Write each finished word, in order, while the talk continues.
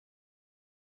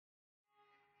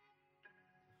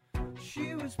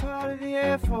She was part of the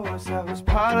Air Force, I was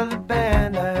part of the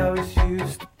band. I always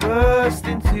used to burst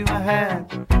into my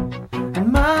hand.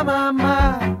 And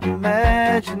my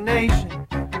imagination.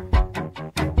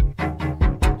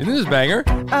 Isn't this a banger?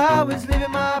 I was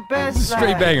living my best This is a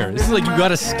straight banger. This is like you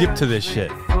gotta skip to this shit.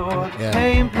 Yeah.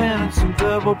 Pain, penance, and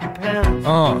verbal repentance.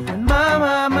 And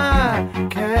my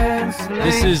cancellation.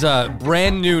 This is a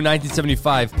brand new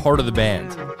 1975 part of the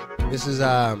band. This is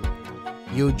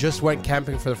you just went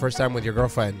camping for the first time with your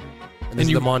girlfriend, and this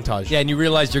is the montage. Yeah, and you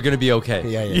realize you're gonna be okay.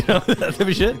 Yeah. You know that type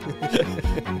of shit.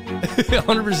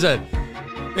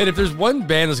 100%. Man, if there's one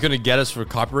band that's gonna get us for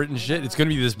copyright and shit, it's gonna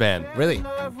be this band. Really?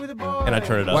 And I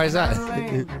turn it up. Why is that?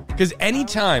 Because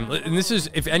anytime, and this is,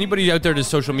 if anybody out there does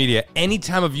social media,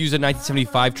 anytime I've used a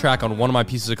 1975 track on one of my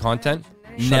pieces of content,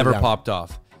 never popped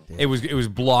off. It was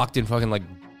blocked in fucking like,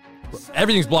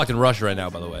 everything's blocked in Russia right now,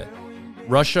 by the way.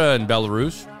 Russia and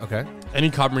Belarus. Okay. Any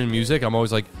copyrighted music, I'm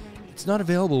always like, it's not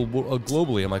available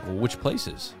globally. I'm like, well, which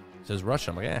places? It says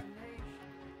Russia. I'm like,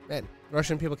 Man,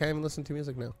 Russian people can't even listen to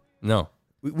music now. No.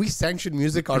 We sanction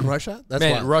music on Russia? That's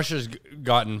Man, wild. Russia's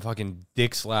gotten fucking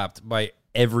dick slapped by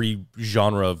every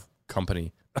genre of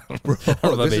company. Bro, I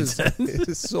don't know if that made sense. This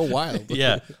is so wild.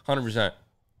 Yeah, 100%.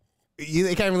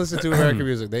 They can't even listen to American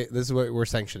music. This is what we're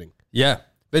sanctioning. Yeah.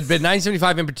 But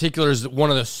 1975 in particular is one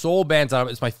of the sole bands on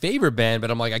it. It's my favorite band, but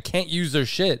I'm like, I can't use their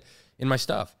shit in my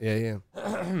stuff. Yeah.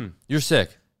 You're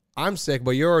sick. I'm sick,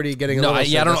 but you're already getting a little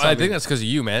sick. I don't know. I think that's because of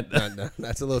you, man. No,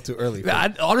 that's a little too early.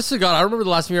 Honestly, God, I remember the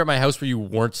last time you were at my house where you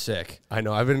weren't sick. I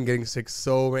know. I've been getting sick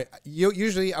so many.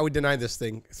 Usually, I would deny this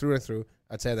thing through and through.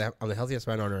 I'd say that I'm the healthiest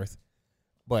man on earth.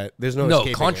 But there's no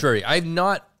escaping contrary. it. I've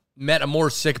not met a more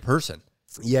sick person.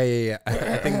 Yeah.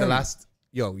 I think the last...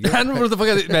 I don't know what the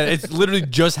fuck man. It's literally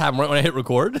just happened right when I hit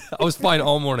record. I was fine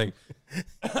all morning.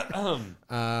 Yeah,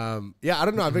 I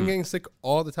don't know. I've been getting sick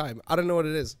all the time. I don't know what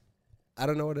it is. I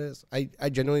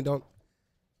genuinely don't.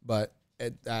 But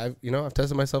I've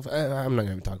tested myself. I'm not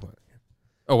going to talk about it.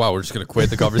 Oh wow, we're just going to quit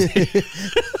the conversation.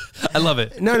 I love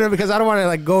it. No, because I don't want to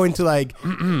like go into like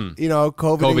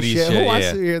COVID and shit. Who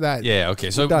wants to hear that? Yeah,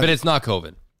 okay. So, but it's not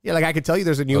COVID. Yeah, like I could tell you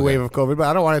there's a new wave of COVID, but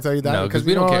I don't want to tell you that because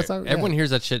we don't care. Everyone hears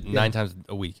that shit 9 times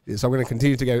a week. Yeah, so I'm going to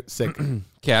continue to get sick.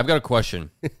 Okay, I've got a question.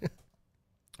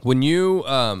 When you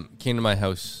came to my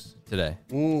house today,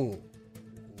 can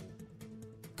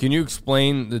you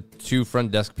explain the 2 front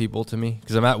desk people to me?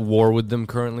 Because I'm at war with them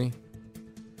currently.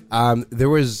 There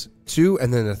was 2,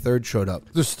 and then a 3rd showed up.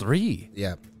 There's 3?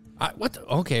 Yeah. What?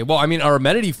 Okay, well, I mean, our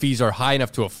amenity fees are high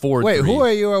enough to afford 3. Who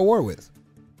are you at war with?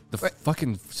 The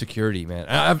fucking security, man.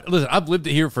 I've lived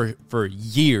here for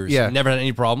years. Yeah. Never had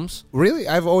any problems. Really?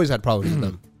 I've always had problems with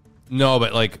them. No,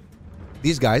 but like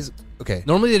these guys, okay.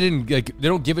 Normally they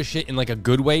don't give a shit in like a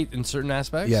good way in certain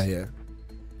aspects. Yeah.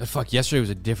 But fuck, yesterday was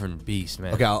a different beast,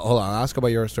 man. Okay, hold on. I'll ask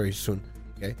about your story soon.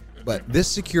 Okay, but this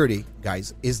security,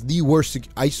 guys, is the worst.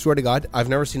 I swear to God, I've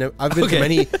never seen it. I've been to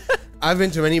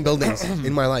many buildings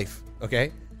in my life.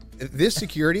 Okay. This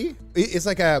security, it's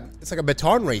like a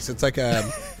baton race. It's like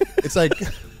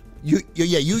you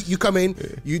come in,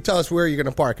 you tell us where you're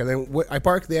gonna park, and then I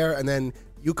park there, and then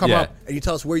you come up and you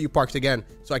tell us where you parked again,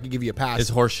 so I can give you a pass. It's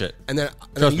horseshit. And then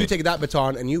you take that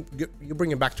baton and you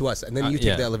bring it back to us, and then you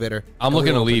take the elevator. I'm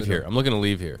looking to leave here. I'm looking to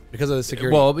leave here because of the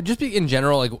security. Well, but just in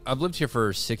general, like I've lived here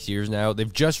for 6 years now.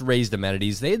 They've just raised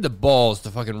amenities. They had the balls to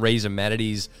fucking raise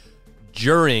amenities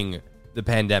during the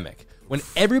pandemic. When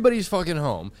everybody's fucking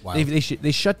home,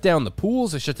 they shut down the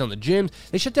pools, they shut down the gyms,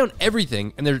 they shut down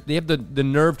everything, and they have the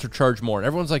nerve to charge more. And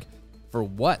everyone's like, for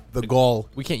what? The gall.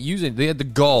 We can't use it. They had the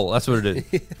gall. That's what it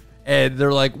is. And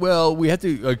they're like, well, we have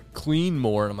to clean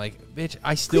more. And I'm like, bitch,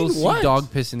 I still see dog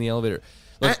piss in the elevator.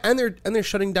 Look, and they're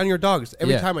shutting down your dogs.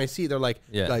 Every time I see, they're like,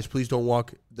 guys, please don't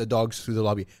walk the dogs through the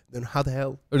lobby. Then how the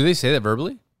hell? Or do they say that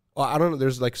verbally? Well, I don't know.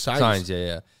 There's like signs. Signs,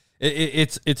 yeah.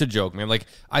 It's a joke, man. Like,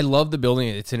 I love the building.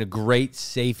 It's in a great,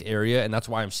 safe area, and that's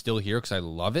why I'm still here, because I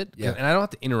love it. Yeah. And I don't have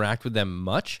to interact with them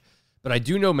much, but I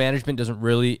do know management doesn't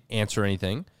really answer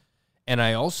anything. And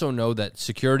I also know that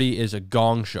security is a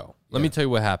gong show. Let me tell you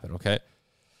what happened, okay?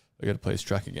 I got to play this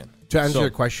track again. To answer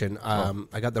your question,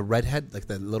 I got the redhead, like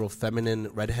the little feminine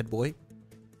redhead boy.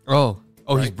 Oh,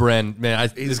 he's Bren.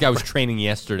 Man, this guy was training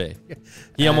yesterday.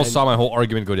 He almost saw my whole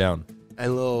argument go down.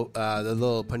 And the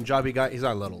little Punjabi guy, he's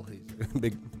not little, he's a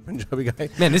big Punjabi guy.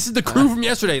 Man, this is the crew from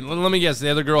yesterday. Let me guess, the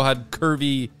other girl had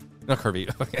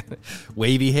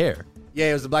wavy hair. Yeah,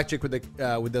 it was the black chick with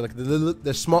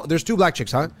the small. There's 2 black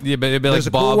chicks, huh? Yeah, but it'd be there's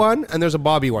like a cool one and there's a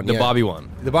Bobby one. The Bobby one.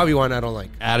 The Bobby one I don't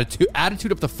like.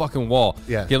 Attitude up the fucking wall.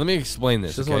 Yeah. Okay, let me explain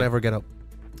this. She doesn't want to ever get up.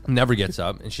 Never gets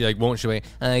up, and she like won't. She's like,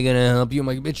 "I'm gonna help you." I'm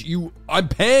like, "Bitch, I'm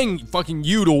paying fucking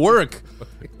you to work.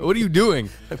 What are you doing?"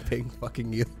 I'm paying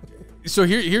fucking you. So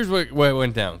here's what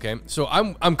went down. Okay, so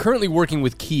I'm currently working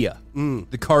with Kia,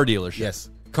 the car dealership, Yes.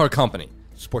 car company.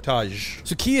 Sportage.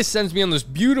 So Kia sends me on this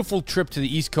beautiful trip to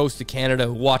the East Coast of Canada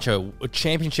to watch a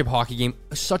championship hockey game.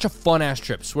 Such a fun ass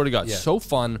trip. Swear to God, Yeah. so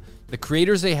fun. The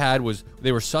creators they had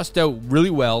they were sussed out really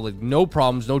well. Like no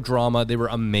problems, no drama. They were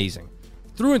amazing.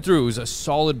 Through and through, it was a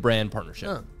solid brand partnership.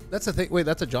 Huh. That's a thing. Wait,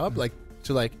 that's a job? Like,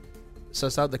 to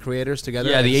suss out the creators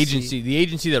together? Yeah, the and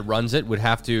agency that runs it would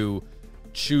have to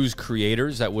choose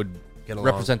creators that would Get along.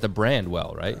 represent the brand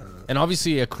well, right? And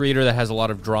obviously a creator that has a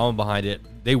lot of drama behind it,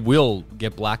 they will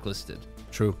get blacklisted.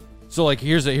 True. So like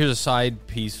here's a side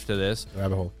piece to this.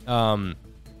 Rabbit hole.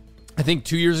 I think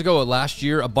 2 years ago, last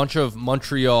year, a bunch of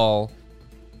Montreal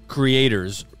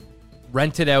creators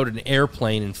rented out an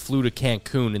airplane and flew to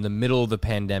Cancun in the middle of the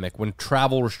pandemic when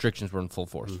travel restrictions were in full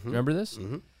force. Remember this?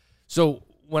 So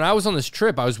when I was on this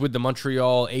trip, I was with the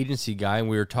Montreal agency guy, and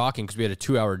we were talking because we had a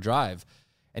 2-hour drive.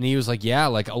 And he was like, yeah,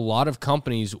 like a lot of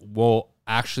companies will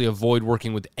actually avoid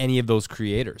working with any of those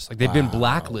creators. Like they've been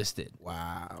blacklisted.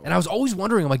 Wow. And I was always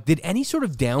wondering, I'm like, did any sort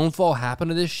of downfall happen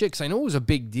to this shit? Because I know it was a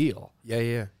big deal.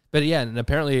 Yeah. But yeah, and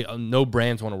apparently no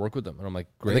brands want to work with them. And I'm like,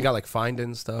 great. They got like fined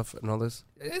and stuff and all this.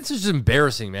 It's just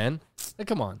embarrassing, man. Like,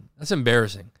 come on. That's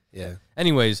embarrassing. Yeah.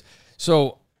 Anyways,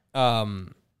 so,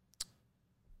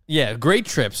 yeah, great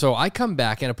trip. So I come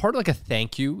back, and a part of like a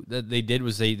thank you that they did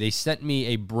was they sent me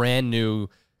a brand new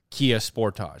Kia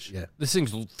Sportage. Yeah. This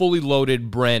thing's fully loaded,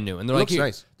 brand new. And they're Looks like,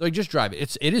 nice. They're like, just drive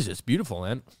it. It's beautiful,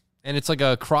 man. And it's like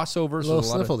a crossover. A little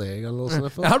sniffle there. You got a little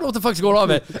sniffle? I don't know what the fuck's going on,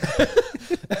 man.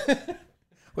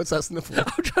 What's that sniffle?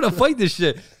 I'm trying to fight this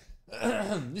shit.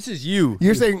 This is you.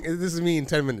 You're saying this is me in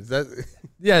 10 minutes.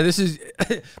 Yeah, this is...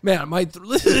 Man,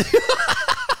 listen.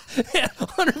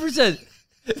 100%.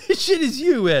 This shit is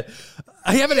you, man.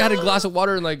 I haven't had a glass of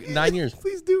water in like 9 years.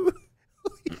 Please do.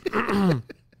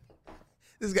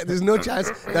 This guy, there's no chance.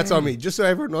 That's on me. Just so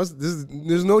everyone knows,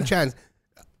 there's no chance.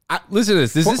 Listen to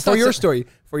this. For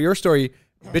your story,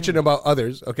 bitching about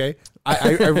others, okay? I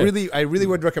really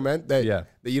would recommend that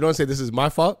you don't say this is my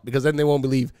fault, because then they won't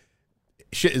believe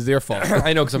shit is their fault.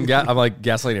 I know, because I'm like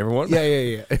gaslighting everyone.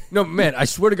 Yeah. No, man, I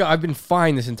swear to God, I've been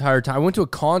fine this entire time. I went to a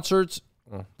concert.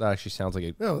 Oh, that actually sounds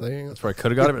like No, there you go. that's where I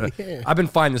could have got it. But Yeah. I've been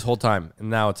fine this whole time, and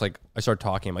now it's like I start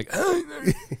talking. I'm like,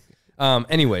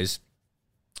 anyways.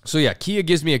 So yeah, Kia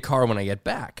gives me a car when I get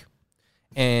back,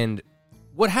 and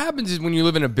what happens is when you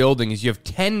live in a building is you have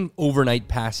 10 overnight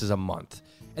passes a month,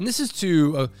 and this is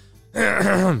to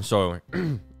sorry.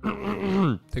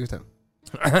 Take your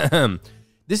time.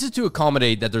 This is to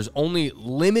accommodate that there's only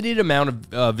limited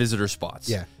amount of visitor spots.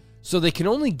 Yeah. So they can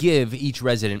only give each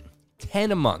resident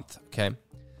 10 a month, okay?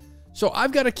 So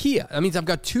I've got a Kia. That means I've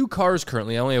got 2 cars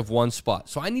currently. I only have 1 spot.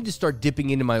 So I need to start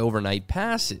dipping into my overnight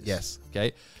passes. Yes.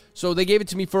 Okay? So they gave it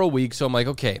to me for a week. So I'm like,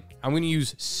 okay, I'm going to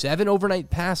use 7 overnight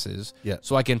passes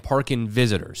so I can park in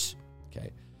visitors.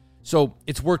 Okay? So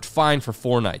it's worked fine for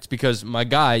 4 nights because my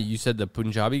guy, you said the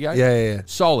Punjabi guy? Yeah.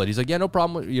 Solid. He's like, yeah, no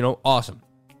problem. Awesome.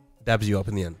 Dabs you up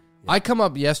in the end. I come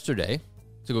up yesterday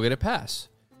to go get a pass.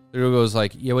 The girl goes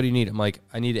like, yeah, what do you need? I'm like,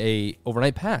 I need a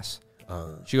overnight pass.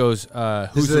 She goes,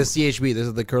 This is the CHB. This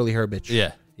is the curly hair bitch.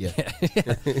 Yeah.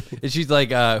 And she's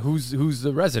like, who's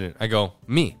the resident? I go,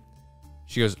 me.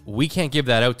 She goes, we can't give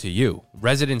that out to you.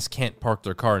 Residents can't park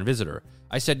their car and visitor.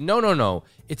 I said, no.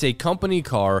 It's a company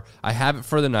car. I have it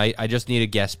for the night. I just need a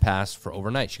guest pass for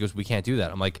overnight. She goes, we can't do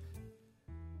that. I'm like,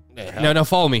 no,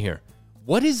 follow me here.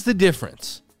 What is the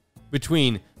difference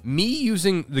between me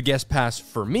using the guest pass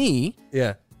for me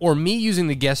or me using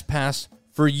the guest pass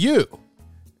for you?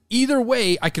 Either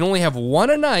way, I can only have 1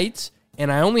 a night, and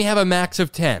I only have a max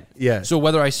of 10. Yeah. So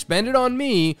whether I spend it on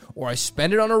me or I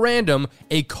spend it on a random,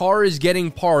 a car is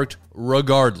getting parked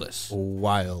regardless.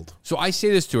 Wild. So I say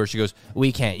this to her. She goes,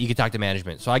 we can't. You can talk to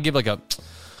management. So I give like a...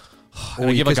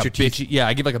 I give like a bitchy,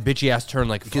 I give like a bitchy ass turn.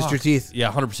 Like, kissed your teeth. Yeah,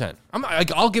 100%.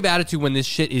 I'll give attitude when this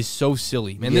shit is so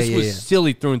silly, man. Yeah, This was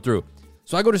silly through and through.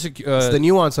 So I go to it's the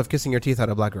nuance of kissing your teeth at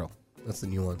a black girl. That's the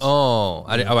nuance. Oh,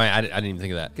 I didn't even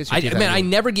think of that. Kiss your teeth I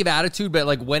never give attitude, but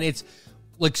like when it's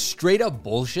like straight up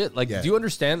bullshit. Like, do you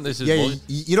understand? This is bullshit?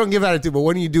 You don't give attitude, but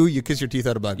when you do, you kiss your teeth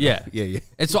at a black girl. Yeah.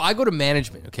 And so I go to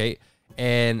management, okay,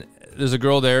 and there's a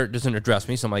girl there doesn't address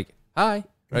me, so I'm like, hi.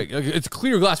 Right? It's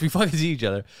clear glass. We fucking see each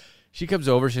other. She comes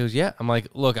over. She goes, yeah. I'm like,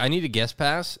 look, I need a guest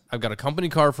pass. I've got a company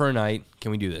car for a night.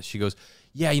 Can we do this? She goes,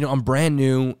 yeah, I'm brand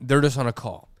new. They're just on a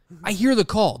call. I hear the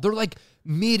call. They're like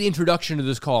mid-introduction to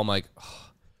this call. I'm like,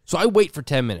 oh. So I wait for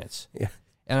 10 minutes. Yeah.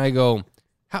 And I go,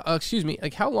 excuse me,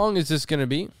 like how long is this going to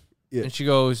be? Yeah. And she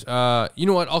goes, you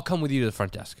know what? I'll come with you to the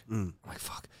front desk. I'm like,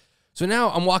 fuck. So now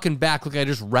I'm walking back. Look, I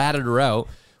just ratted her out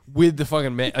with the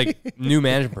fucking new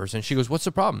management person. She goes, what's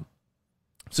the problem?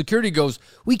 Security goes,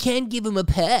 we can't give him a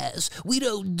pass. We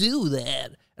don't do that.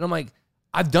 And I'm like,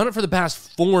 I've done it for the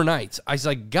past 4 nights. I was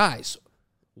like, guys,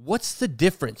 what's the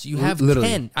difference? You have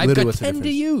 10. I've got 10 to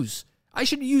use. I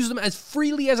should use them as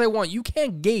freely as I want. You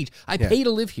can't gauge. I pay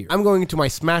to live here. I'm going into my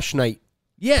Smash Night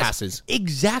passes.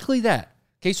 Exactly that.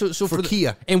 Okay, so for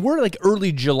Kia. And we're like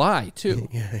early July, too.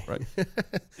 Yeah. Right.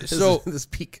 this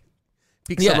peak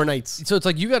summer nights. So it's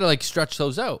like you got to like stretch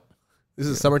those out. This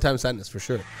is summertime sadness for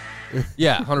sure.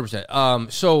 Yeah,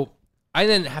 100%. So I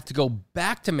then have to go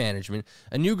back to management.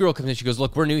 A new girl comes in. She goes,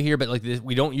 look, we're new here, but like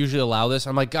we don't usually allow this.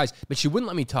 I'm like, guys, but she wouldn't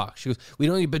let me talk. She goes, we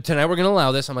don't, but tonight we're going to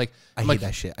allow this. I hate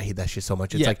that shit. I hate that shit so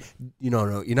much. It's like,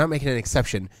 no, you're not making an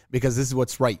exception because this is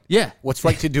what's right. Yeah. What's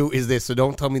right to do is this. So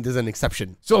don't tell me there's an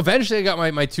exception. So eventually I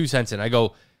got my 2 cents in. I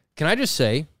go, can I just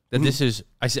say that this is,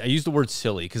 I use the word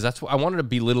silly because that's what I wanted to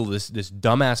belittle this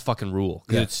dumbass fucking rule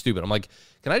because it's stupid. I'm like,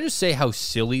 can I just say how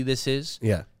silly this is?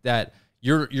 Yeah. That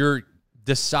you're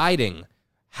deciding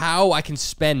how I can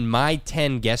spend my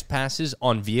 10 guest passes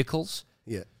on vehicles.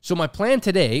 Yeah. So my plan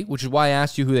today, which is why I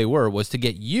asked you who they were, was to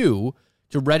get you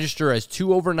to register as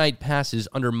 2 overnight passes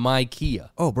under my Kia.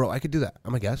 Oh, bro, I could do that.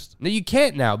 I'm a guest. No, you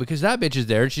can't now because that bitch is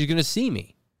there and she's going to see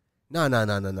me. No.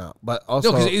 But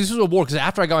also... No, because this was a war. Because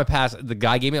after I got my pass, the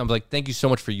guy gave me, I'm like, thank you so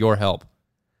much for your help.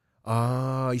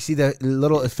 You see that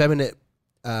little effeminate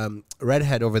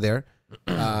redhead over there?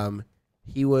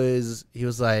 He was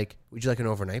like, would you like an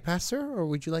overnight pass, sir? Or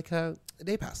would you like a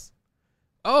day pass?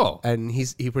 Oh. And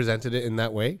he presented it in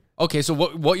that way. Okay, so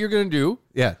what you're going to do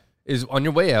is on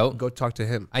your way out, go talk to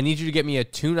him. I need you to get me a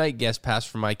 2-night guest pass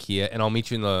from IKEA, and I'll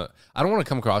meet you in the... I don't want to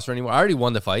come across her anymore. I already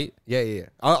won the fight. Yeah.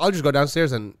 I'll just go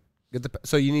downstairs and get the...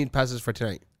 So you need passes for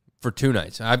tonight? For 2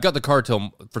 nights. I've got the car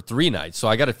for 3 nights, so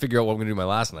I got to figure out what I'm going to do my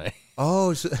last night.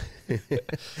 Oh, so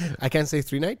I can't say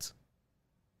 3 nights?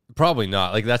 Probably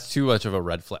not. Like, that's too much of a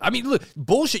red flag. I mean, look,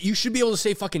 bullshit. You should be able to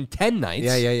say fucking 10 nights.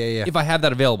 Yeah. If I have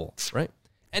that available, right?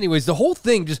 Anyways, the whole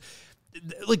thing just...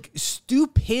 Like,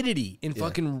 stupidity in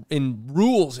fucking in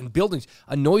rules and buildings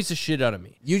annoys the shit out of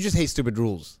me. You just hate stupid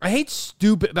rules. I hate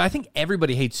stupid, but I think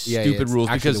everybody hates stupid rules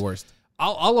because the worst.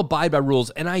 I'll abide by rules,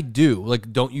 and I do.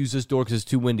 Like, don't use this door because it's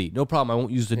too windy. No problem, I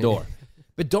won't use the door.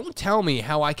 But don't tell me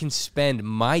how I can spend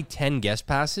my 10 guest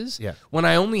passes when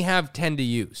I only have 10 to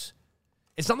use.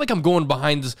 It's not like I'm going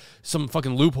behind some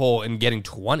fucking loophole and getting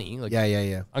 20. Like,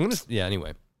 Yeah. I'm gonna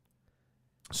anyway.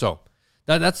 So.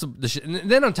 That's the shit. And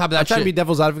then on top of that, I'm trying to be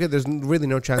devil's advocate. There's really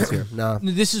no chance here. No.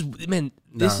 This is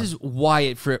why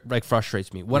it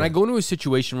frustrates me. When I go into a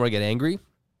situation where I get angry,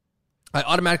 I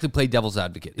automatically play devil's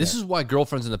advocate. This is why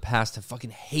girlfriends in the past have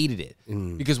fucking hated it.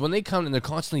 Because when they come and they're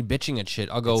constantly bitching at shit,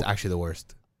 I'll go... It's actually the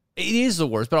worst. It is the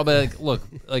worst, but I'll be like, look,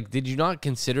 like, did you not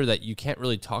consider that you can't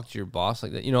really talk to your boss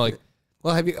like that? You know, like...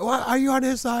 Well, are you on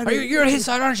his side? You're on his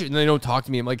side, aren't you? And they don't talk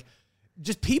to me. I'm like...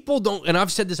 Just people don't, and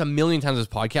I've said this a million times in this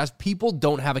podcast, people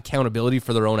don't have accountability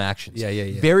for their own actions.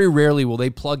 Yeah. Very rarely will they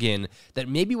plug in that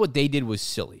maybe what they did was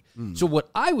silly. So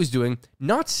what I was doing,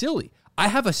 not silly.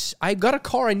 I've got a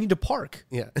car I need to park.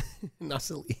 Yeah, not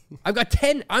silly. I've got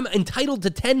 10, I'm entitled to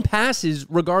 10 passes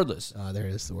regardless. There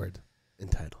is the word,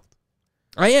 entitled.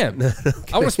 I am.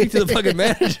 I want to speak to the fucking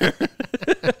manager.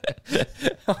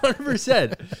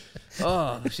 100%.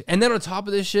 Oh, and then on top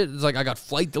of this shit, it's like I got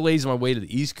flight delays on my way to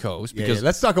the East Coast because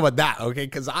let's talk about that, okay?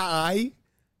 Because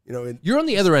you're on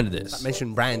the other end of this. Not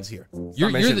mention brands here. You're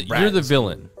the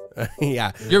villain.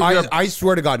 Yeah, I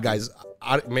swear to God, guys.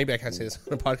 Maybe I can't say this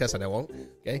on a podcast, and I won't.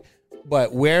 Okay,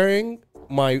 but wearing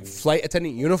my flight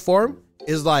attendant uniform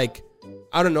is like,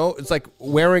 I don't know. It's like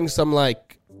wearing some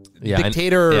like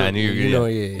dictator. I knew you were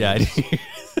gonna.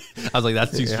 I was like,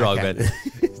 that's too strong, but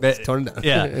tone it down.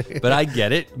 Yeah, but I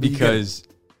get it because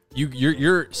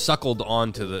you're suckled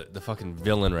onto the fucking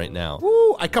villain right now.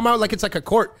 Woo, I come out like it's like a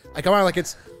court. I come out like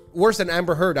it's worse than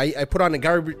Amber Heard. I put on a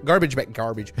garbage bag.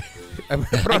 I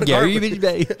put on a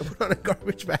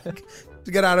garbage bag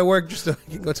to get out of work just so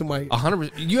I can go to my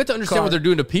 100%. You have to understand what they're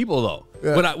doing to people though.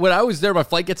 Yeah. When I was there, my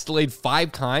flight gets delayed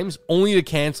 5 times only to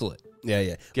cancel it.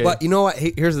 Yeah. Okay. But you know what?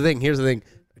 Here's the thing.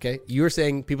 Okay, you were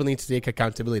saying people need to take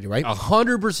accountability, right?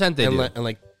 100% they do. And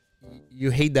like,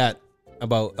 you hate that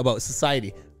about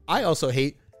society. I also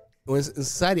hate when in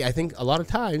society. I think a lot of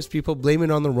times people blame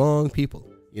it on the wrong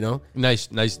people. You know, nice.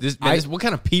 What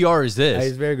kind of PR is this?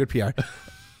 It's very good PR.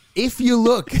 If you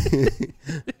look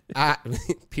at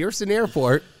Pearson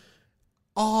Airport,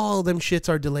 all them shits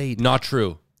are delayed. Not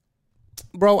true,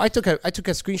 bro. I took a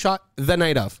screenshot the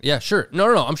night of. Yeah, sure.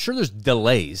 No. I'm sure there's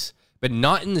delays. but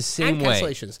not in the same and way.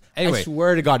 cancellations. Anyway, I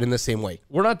swear to God, in the same way.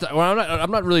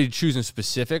 I'm not really choosing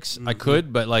specifics. I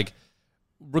could, but like,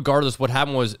 regardless, what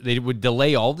happened was they would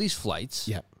delay all these flights.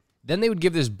 Yeah. Then they would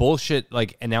give this bullshit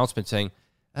like announcement saying,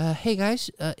 "Hey guys,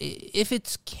 if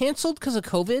it's canceled because of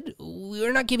COVID,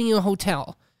 we're not giving you a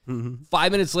hotel."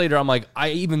 5 minutes later, I'm like, I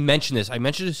even mentioned this. I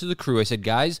mentioned this to the crew. I said,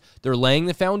 guys, they're laying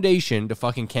the foundation to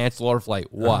fucking cancel our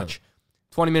flight. Watch.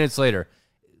 20 minutes later,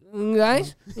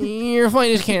 guys, your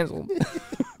flight is canceled.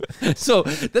 So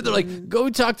then they're like, go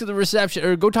talk to the reception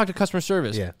or go talk to customer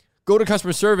service. Yeah. Go to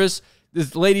customer service.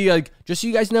 This lady, like, just so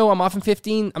you guys know, I'm off in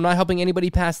 15. I'm not helping anybody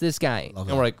past this guy. And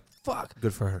we're like, fuck.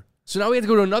 Good for her. So now we have to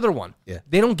go to another one. Yeah.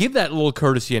 They don't give that little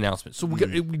courtesy announcement. So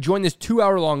we join this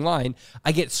 2-hour-long line.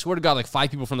 I get, swear to God, like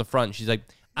 5 people from the front. And she's like,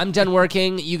 I'm done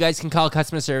working. You guys can call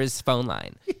customer service phone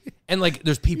line. And like,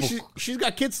 there's people. She's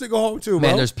got kids to go home to,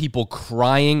 Man, bro. there's people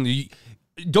crying.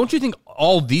 Don't you think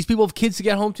all these people have kids to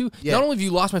get home to? Yeah. Not only have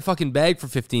you lost my fucking bag for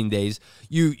 15 days,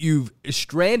 you've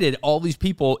stranded all these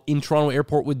people in Toronto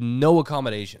airport with no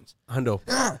accommodations. Hundo.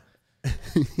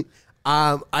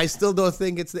 I still don't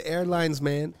think it's the airlines,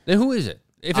 man. Then who is it?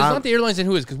 If it's not the airlines, then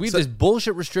who is? Because we have this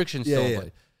bullshit restriction still in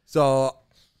place. So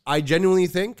I genuinely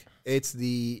think it's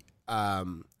the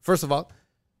first of all,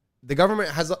 the government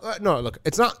has no look.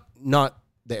 It's not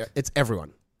there. It's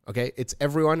everyone. Okay, it's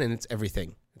everyone and it's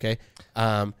everything. Okay.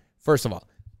 First of all,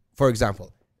 for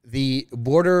example, the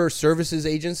Border Services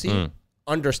Agency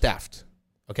understaffed.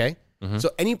 Okay, so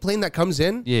any plane that comes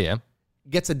in,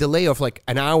 gets a delay of like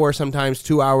an hour, sometimes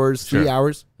 2 hours, 3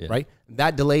 hours. Right,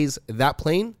 that delays that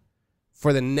plane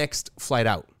for the next flight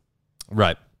out.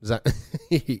 Right. Is that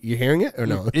you hearing it or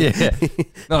no? Yeah.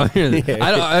 No,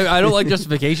 I don't like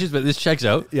justifications, but this checks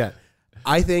out. Yeah.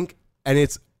 I think, and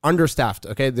it's understaffed.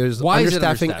 Okay, there's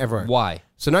understaffing everywhere. Why?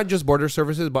 So not just border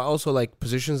services, but also like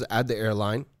positions at the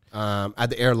airline,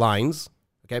 at the airlines.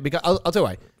 Okay, because I'll tell you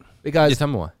why. Because tell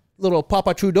me why. Little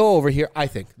Papa Trudeau over here, I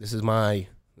think this is my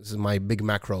big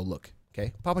macro look.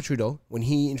 Okay, Papa Trudeau, when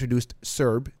he introduced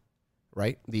CERB,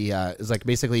 right? The is like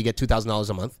basically you get $2,000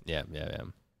 a month. Yeah.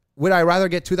 Would I rather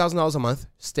get $2,000 a month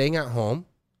staying at home,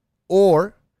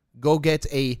 or go get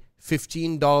a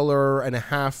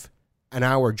 $15.50 an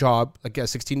hour job, like a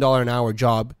 $16 an hour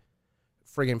job,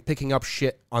 friggin' picking up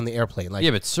shit on the airplane? Like,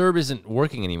 yeah, but CERB isn't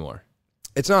working anymore.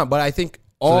 It's not. But I think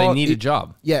so they need a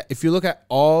job. Yeah, if you look at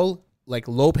all like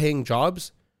low paying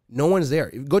jobs, no one's there.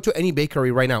 Go to any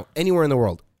bakery right now, anywhere in the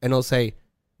world, and it'll say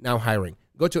now hiring.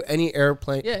 Go to any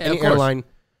airplane, any airline.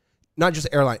 Not just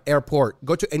airline, airport.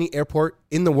 Go to any airport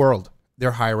in the world. They're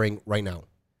hiring right now.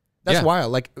 That's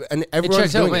wild. Like, and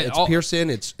everyone's doing it. It's Pearson.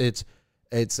 It's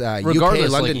UK,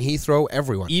 London, like, Heathrow.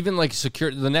 Everyone. Even like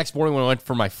security. The next morning when I went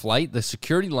for my flight, the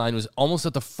security line was almost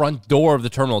at the front door of the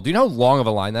terminal. Do you know how long of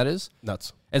a line that is?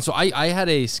 Nuts. And so I had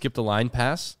a skip the line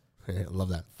pass. I love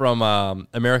that. From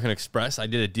American Express. I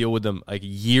did a deal with them like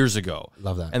years ago.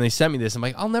 Love that. And they sent me this. I'm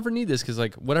like, I'll never need this because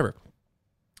like whatever.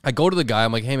 I go to the guy.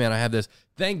 I'm like, hey, man, I have this.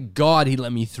 Thank God he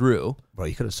let me through. Bro,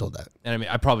 you could have sold that. And I mean,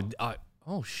 I probably,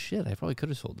 oh, shit, I probably could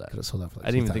have sold that. Could have sold that for like I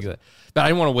didn't even think of that. But I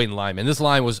didn't want to wait in line, man. This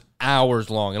line was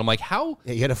hours long. And I'm like, how?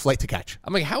 Yeah, you had a flight to catch.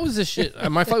 I'm like, how is this shit?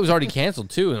 My flight was already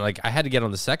canceled, too. And like, I had to get on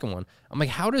the second one. I'm like,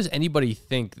 how does anybody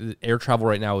think that air travel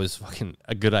right now is fucking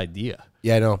a good idea?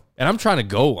 Yeah, I know. And I'm trying to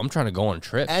go on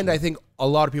trips. And I think a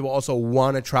lot of people also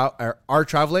want to are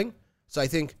traveling. So I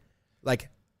think like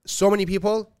so many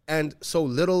people and so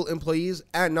little employees,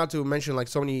 and not to mention like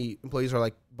so many employees are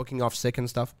like booking off sick and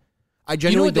stuff. I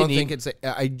genuinely don't think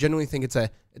I genuinely think it's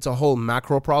a whole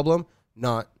macro problem,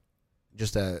 not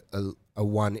just a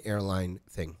one airline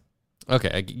thing.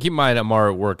 Okay, keep in mind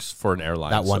Ammar works for an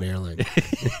airline. That one airline.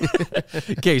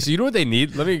 Okay, so you know what they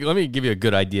need? Let me give you a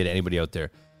good idea to anybody out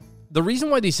there. The reason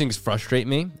why these things frustrate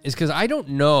me is because I don't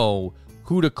know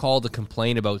who to call to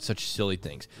complain about such silly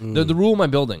things. The rule in my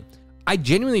building, I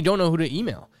genuinely don't know who to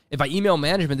email. If I email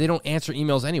management, they don't answer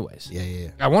emails anyways.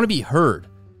 Yeah. I want to be heard.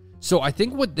 So I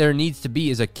think what there needs to be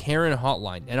is a Karen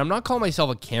hotline. And I'm not calling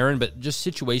myself a Karen, but just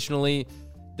situationally,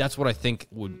 that's what I think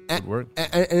would work.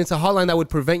 And it's a hotline that would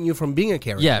prevent you from being a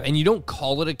Karen. Yeah, and you don't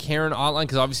call it a Karen hotline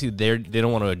because obviously they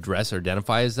don't want to address or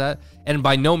identify as that. And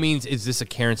by no means is this a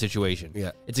Karen situation.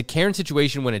 Yeah. It's a Karen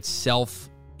situation when it's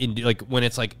when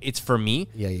it's like, it's for me.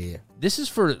 Yeah. This is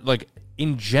for, like,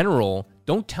 in general,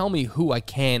 don't tell me who I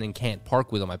can and can't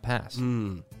park with on my pass.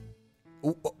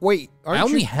 Wait,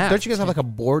 don't you guys have like a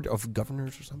board of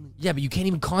governors or something? Yeah, but you can't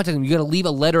even contact them. You got to leave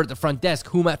a letter at the front desk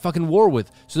who I'm at fucking war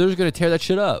with. So they're just going to tear that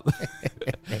shit up.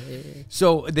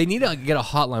 So they need to get a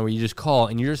hotline where you just call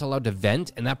and you're just allowed to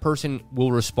vent, and that person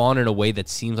will respond in a way that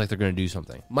seems like they're going to do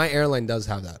something. My airline does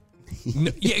have that.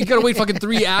 No, yeah, you got to wait fucking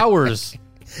 3 hours.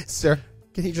 Sir,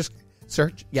 can you just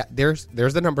search? Yeah, there's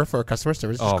the number for customer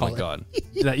service. Just Oh call my it. God.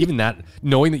 Even that,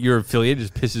 knowing that you're affiliated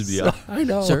just pisses me off. I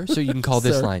know. Sir, so you can call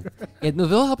this Sir. line. Yeah, no,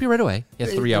 they'll help you right away. Yeah,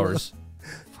 3 hours.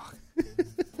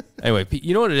 Anyway,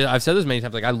 you know what it is? I've said this many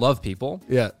times. Like, I love people.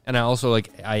 Yeah. And I also,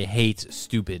 like, I hate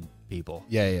stupid people.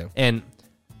 Yeah. And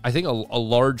I think a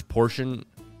large portion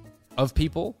of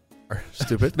people Are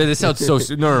stupid. But this sounds so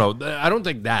stupid. No. I don't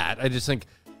think that. I just think,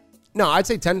 No, I'd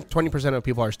say 20% of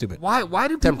people are stupid. why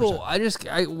do people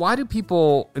 10%. why do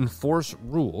people enforce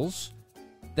rules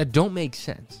that don't make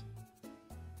sense?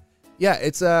 Yeah,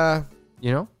 it's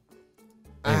You know?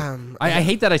 I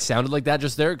hate that I sounded like that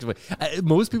just there because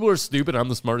most people are stupid. I'm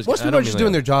the smartest. most guy. I people don't are just mean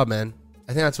doing that. their job, man.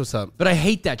 I think that's what's up. But I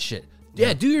hate that shit.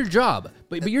 Yeah, do your job.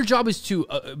 But your job is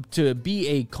to be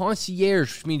a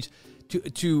concierge, which means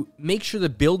to make sure the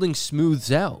building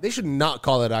smooths out. They should not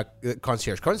call it a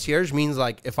concierge. Concierge means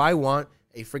like if I want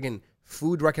a friggin'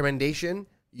 food recommendation,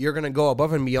 you're gonna go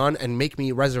above and beyond and make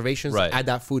me reservations Right. at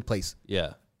that food place.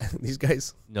 Yeah. These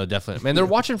guys. No, definitely. Man, they're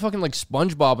watching fucking like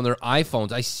SpongeBob on their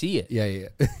iPhones. I see it. Yeah.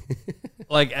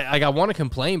 Like I want to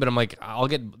complain, but I'm like,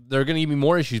 they're going to give me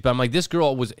more issues. But I'm like, this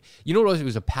girl was, you know what it was? It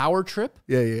was a power trip.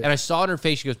 Yeah. And I saw it in her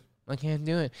face. She goes, I can't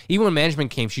do it. Even when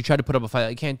management came, she tried to put up a fight.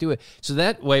 I can't do it. So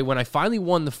that way, when I finally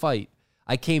won the fight,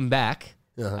 I came back.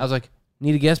 Uh-huh. I was like,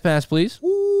 need a guest pass, please?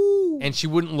 Ooh. And she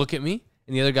wouldn't look at me.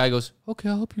 And the other guy goes, okay,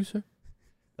 I'll help you, sir.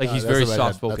 Like, he's That's very a redhead.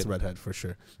 soft-spoken. That's a redhead for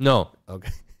sure. No.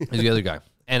 Okay. It was the other guy.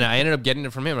 And I ended up getting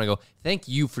it from him. And I go, thank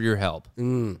you for your help.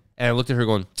 And I looked at her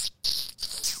going,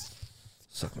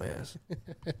 suck my ass.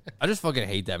 I just fucking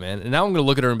hate that, man. And now I'm going to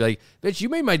look at her and be like, bitch, you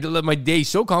made my day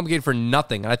so complicated for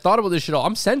nothing. And I thought about this shit all.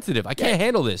 I'm sensitive. I can't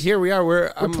handle this. Here we are.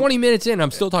 We're 20 minutes in.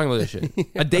 I'm still talking about this shit.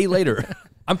 A day later.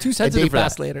 I'm too a sensitive day for that.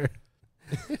 pass later.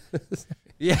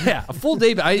 Yeah, a full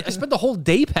day. I spent the whole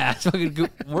day pass fucking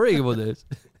worrying about this.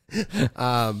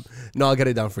 No, I'll get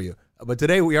it down for you. But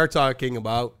today we are talking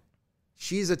about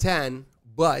she's a 10,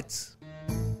 but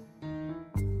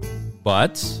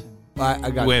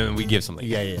I got Wait a minute, we give something.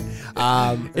 Yeah.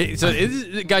 So,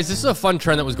 guys, this is a fun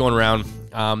trend that was going around.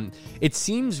 It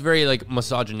seems very like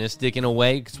misogynistic in a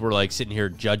way because we're like sitting here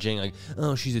judging, like,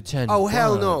 oh, she's a 10. Oh,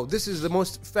 hell no. This is the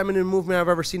most feminine movement I've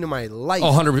ever seen in my life.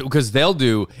 Oh, 100%. Because they'll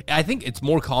do. I think it's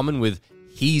more common with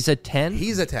he's a 10.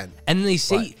 He's a 10. And they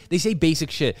say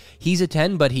basic shit. He's a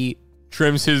 10, but he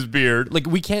trims his beard. Like,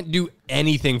 we can't do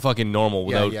anything fucking normal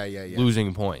without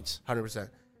losing points. 100%.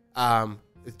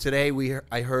 Today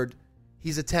I heard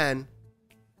he's a 10,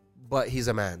 but he's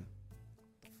a man.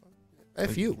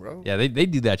 F you, bro. Yeah, they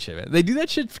do that shit, man. They do that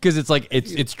shit because it's like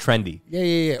it's trendy.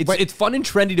 Yeah. It's fun and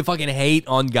trendy to fucking hate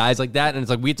on guys like that, and it's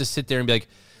like we have to sit there and be like,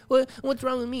 what's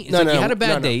wrong with me? It's like you had a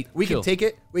bad date. We chill. can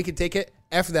take it.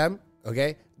 F them,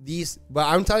 okay? But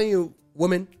I'm telling you,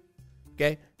 women,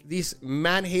 okay? These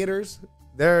man haters,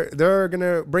 they're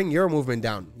gonna bring your movement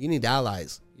down. You need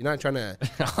allies. You're not trying to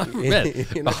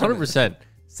 100%.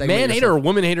 segment Man hater yourself. or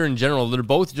woman hater in general, they're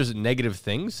both just negative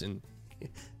things. And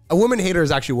A woman hater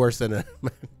is actually worse than a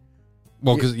man.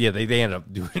 well, because they end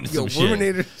up doing some shit. Women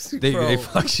haters, They bro.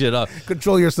 fuck shit up.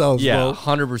 Control yourselves, Yeah, bro.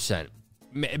 100%.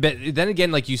 But then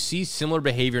again, like you see similar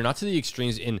behavior, not to the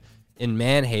extremes in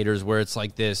man haters, where it's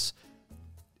like this.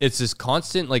 It's this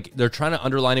constant, like they're trying to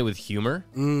underline it with humor,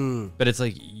 but it's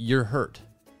like you're hurt.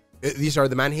 These are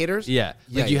the man haters? Yeah,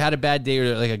 like you had a bad day,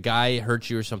 or like a guy hurt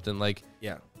you or something. Like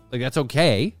that's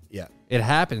okay. Yeah. It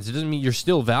happens. It doesn't mean you're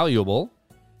still valuable.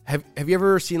 Have you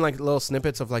ever seen like little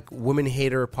snippets of like women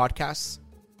hater podcasts?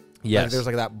 Yes. Like, there's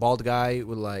like that bald guy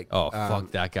with like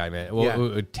fuck that guy, man.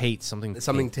 Well, Tate something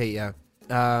Tate, yeah.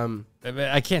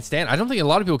 I can't stand. I don't think a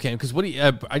lot of people can because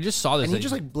I just saw this. And he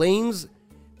just like blames.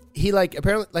 He like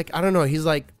apparently like I don't know. He's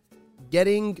like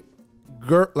getting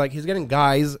he's getting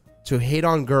guys to hate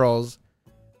on girls,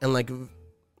 and like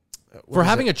for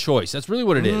having a choice. That's really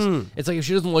what it is. It's like if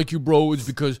she doesn't like you, bro, it's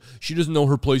because she doesn't know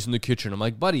her place in the kitchen. I'm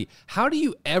like, buddy, how do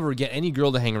you ever get any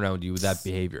girl to hang around with you with that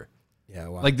behavior? Yeah,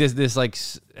 wow. Like this like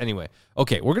anyway.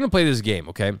 Okay, we're gonna play this game.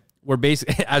 Okay, we're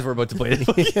basically as we're about to play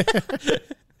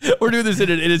it. We're doing this in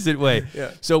an innocent way.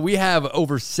 Yeah. So we have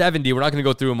over 70. We're not gonna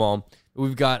go through them all.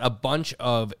 We've got a bunch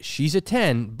of she's a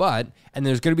 10, and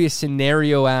there's going to be a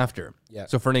scenario after. Yeah.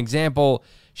 So for an example,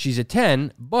 she's a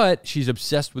 10, but she's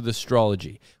obsessed with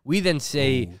astrology. We then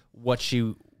say what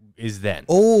she is then.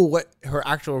 Oh, what her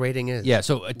actual rating is. Yeah,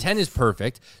 so a 10 is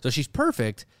perfect. So she's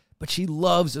perfect, but she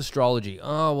loves astrology.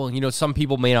 Oh, well, some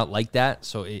people may not like that,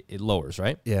 so it lowers,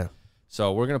 right? Yeah.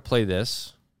 So we're going to play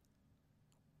this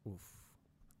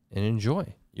and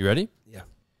enjoy. You ready? Yeah.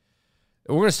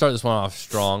 We're going to start this one off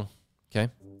strong. Okay.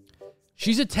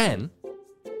 She's a 10,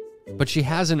 but she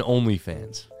has an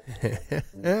OnlyFans.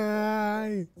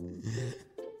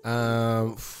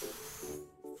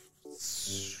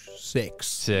 Six.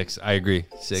 6. I agree.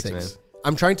 Six, man.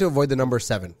 I'm trying to avoid the number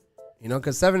 7. You know,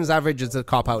 because 7 is average. It's a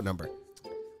cop out number.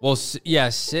 Well,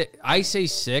 yeah, I say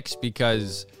 6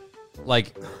 because,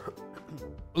 like,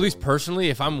 at least personally,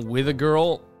 if I'm with a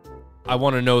girl, I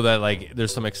want to know that, like,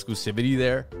 there's some exclusivity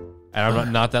there. And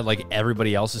I'm not that, like,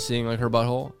 everybody else is seeing, like, her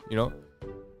butthole, you know?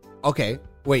 Okay.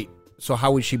 Wait. So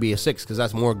how would she be a 6? Because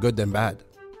that's more good than bad.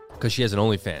 Because she has an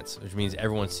OnlyFans, which means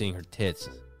everyone's seeing her tits.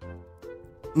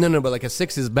 No, but like a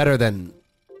 6 is better than,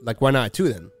 like, why not a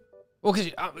 2 then? Well,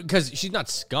 because she's not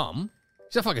scum.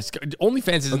 She's not fucking scum.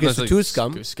 OnlyFans is okay. So 2 is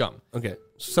scum. Scum. Okay,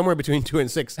 somewhere between 2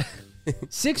 and 6.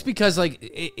 6 because like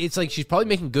it's like she's probably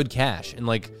making good cash and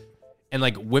like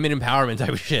women empowerment type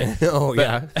of shit. Oh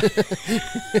yeah.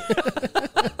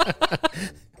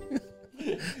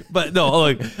 But no,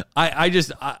 like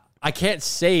I can't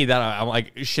say that I'm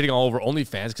like shitting all over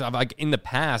OnlyFans because I've like in the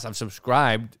past I've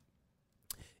subscribed.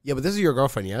 Yeah, but this is your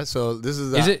girlfriend, yeah. So this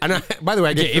is. Is it? And by the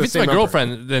way, I get if it's my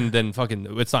girlfriend, then fucking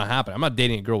it's not happening. I'm not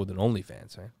dating a girl with an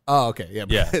OnlyFans, right? Oh, okay, yeah.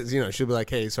 Because, you know, she'll be like,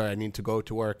 "Hey, sorry, I need to go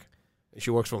to work." And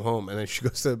she works from home, and then she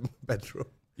goes to the bedroom.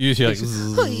 You see, like,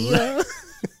 oh, yeah.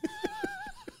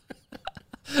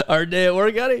 Our day at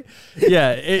work, Gotti?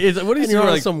 Yeah, it's what do you see?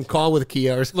 Like some call with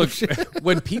Kia or something.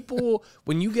 Look,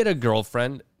 when you get a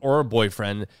girlfriend or a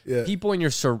boyfriend, people in your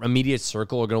immediate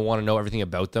circle are gonna want to know everything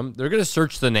about them. They're gonna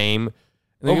search the name.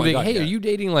 And they're gonna be like, hey, are you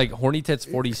dating like Horny Tits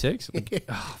 46? Like,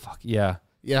 oh, fuck, yeah.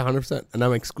 Yeah, 100%. And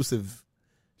I'm exclusive.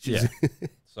 Yeah.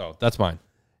 So that's mine.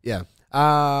 Yeah.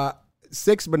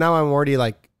 6, but now I'm already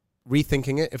like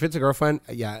rethinking it. If it's a girlfriend,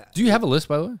 yeah. Do you have a list,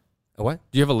 by the way? A what?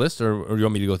 Do you have a list or do you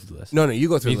want me to go through the list? No, you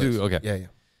go through the list. Okay. Yeah.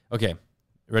 Okay.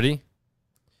 Ready?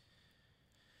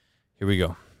 Here we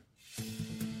go.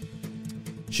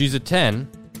 She's a 10.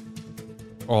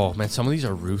 Oh, man, some of these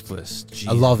are ruthless. Jeez.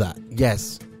 I love that.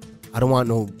 Yes. I don't want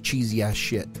no cheesy ass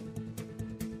shit.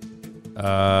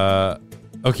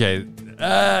 Okay.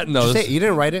 No. You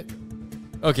didn't write it?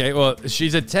 Okay, well,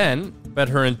 she's a 10, but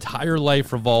her entire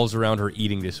life revolves around her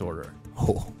eating disorder.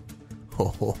 Oh.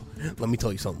 Let me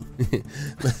tell you something.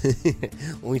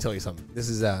 This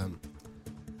is a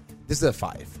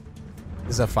 5. This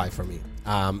is a 5 for me.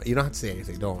 You don't have to say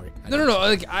anything. Don't worry. No.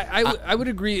 Like I would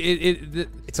agree.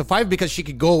 It's a 5 because she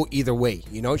could go either way.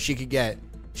 You know, she could get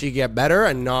better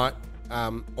and not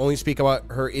only speak about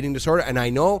her eating disorder. And I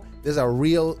know there's a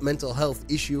real mental health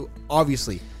issue,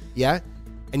 obviously. Yeah,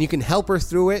 and you can help her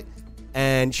through it,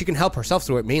 and she can help herself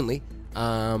through it mainly.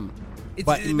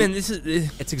 But man,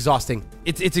 it's exhausting.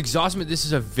 It's exhausting. But this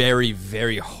is a very,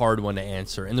 very hard one to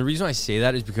answer, and the reason I say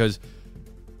that is because,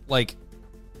 like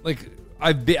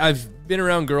I've been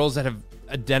around girls that have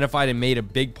identified and made a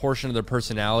big portion of their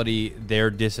personality their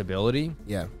disability.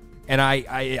 Yeah, and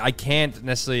I can't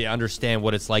necessarily understand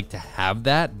what it's like to have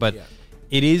that, but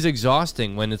it is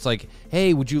exhausting when it's like,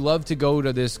 hey, would you love to go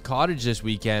to this cottage this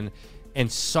weekend? And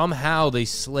somehow they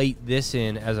slate this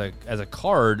in as a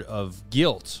card of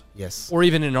guilt. Yes. Or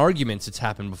even in arguments, it's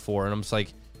happened before. And I'm just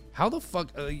like, how the fuck?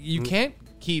 You can't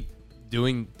keep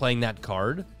playing that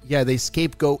card. Yeah, they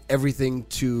scapegoat everything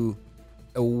to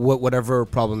whatever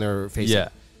problem they're facing. Yeah.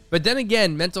 But then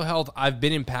again, mental health, I've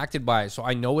been impacted by it. So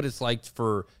I know what it's like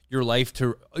for your life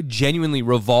to genuinely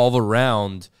revolve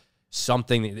around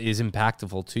something that is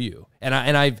impactful to you. And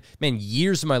I've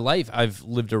years of my life I've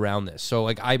lived around this. So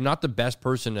like I'm not the best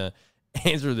person to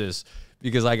answer this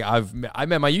because like I'm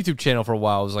at my YouTube channel for a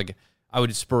while. It was like I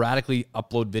would sporadically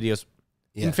upload videos.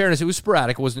 Yeah. In fairness, it was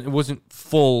sporadic. It wasn't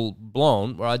full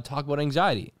blown where I'd talk about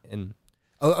anxiety and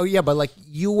Oh yeah, but like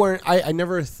you weren't. I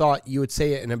never thought you would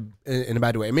say it in a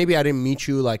bad way. Maybe I didn't meet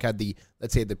you like at the,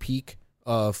 let's say, the peak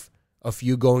of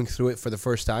you going through it for the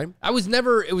first time. It was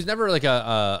never like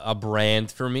a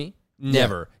brand for me.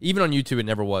 Never. Yeah. Even on YouTube, it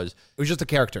never was. It was just a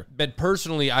character. But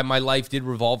personally, my life did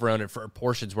revolve around it for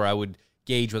portions where I would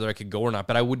gauge whether I could go or not.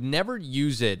 But I would never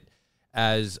use it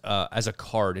as a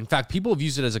card. In fact, people have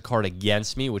used it as a card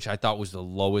against me, which I thought was the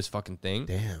lowest fucking thing.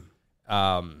 Damn.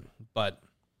 But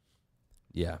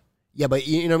yeah. Yeah, but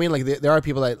you know what I mean? Like there are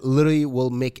people that literally will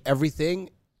make everything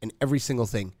and every single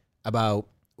thing about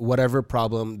whatever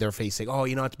problem they're facing. Oh,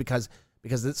 you know, it's because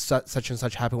it's such and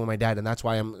such happened with my dad, and that's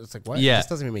why I'm. It's like, what? Yeah. This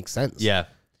doesn't even make sense. Yeah,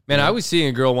 man. I was seeing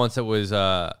a girl once that was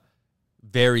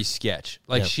very sketch.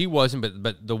 Like she wasn't,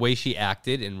 but the way she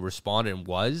acted and responded and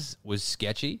was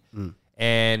sketchy.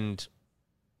 And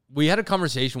we had a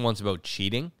conversation once about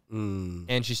cheating,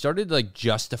 and she started like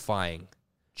justifying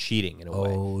cheating in a way.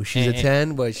 Oh, she's a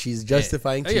 10, but she's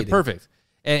justifying cheating. Yeah, perfect.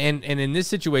 And in this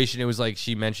situation, it was like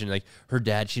she mentioned like her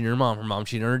dad cheating on her mom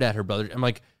cheating on her dad, her brother. I'm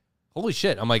like, holy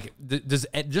shit. I'm like, does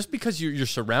just because you're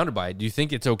surrounded by it, do you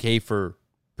think it's okay for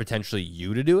potentially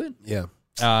you to do it? Yeah.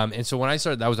 And so when I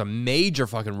started, that was a major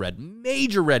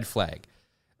red flag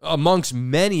amongst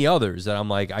many others that I'm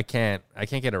like, I can't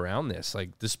get around this.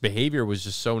 Like, this behavior was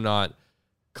just so not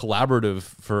collaborative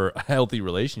for a healthy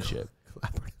relationship.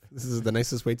 This is the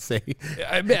nicest way to say.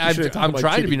 I'm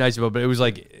trying to be nice about it, but it was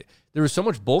like, there was so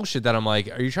much bullshit that I'm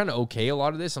like, are you trying to okay a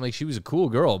lot of this? I'm like, she was a cool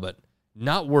girl, but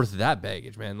not worth that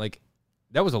baggage, man. Like,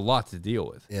 that was a lot to deal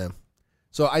with. Yeah.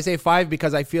 So I say 5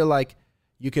 because I feel like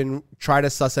you can try to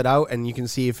suss it out and you can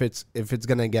see if it's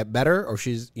gonna get better, or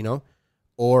she's,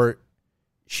 or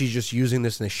she's just using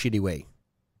this in a shitty way.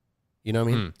 You know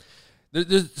what I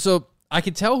mean? So I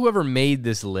could tell whoever made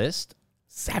this list,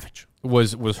 savage,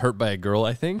 was hurt by a girl,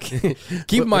 I think.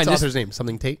 Keep in mind, what's author's name?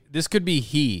 Something Tate? This could be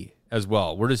he as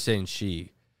well. We're just saying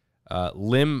she.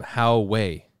 Lim Hao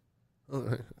Wei. Oh,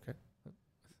 okay.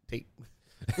 Tate.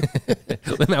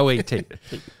 Lim Hao Wei Tate.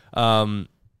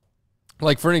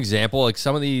 Like, for an example, like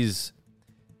some of these,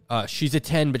 she's a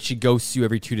 10, but she ghosts you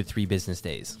every 2 to 3 business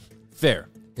days. Fair.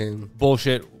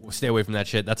 Bullshit. Stay away from that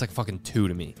shit. That's like fucking 2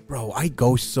 to me. Bro, I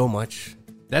ghost so much.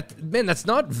 That's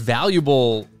not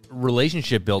valuable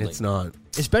relationship building. It's not.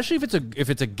 Especially if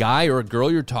it's a guy or a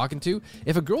girl you're talking to.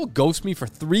 If a girl ghosts me for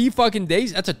 3 fucking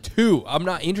days, that's a 2. I'm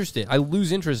not interested. I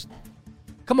lose interest.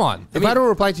 Come on. If I don't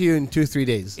reply to you in 2-3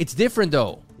 days, it's different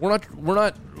though. We're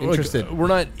not interested. Like, we're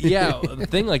not. Yeah, a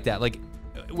thing like that. Like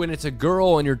when it's a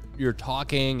girl and you're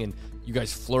talking and you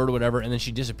guys flirt or whatever, and then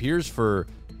she disappears for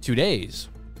 2 days.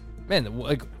 Man,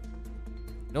 like,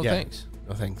 no thanks.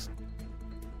 No thanks.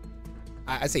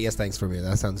 I say yes, thanks for me.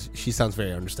 She sounds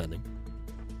very understanding.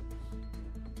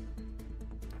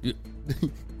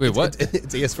 Wait, what?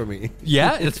 It's a yes for me.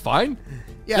 Yeah, it's fine.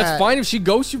 Yeah, that's fine if she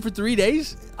ghosts you for 3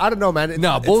 days. I don't know, man.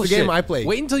 No, bullshit. It's the game I play.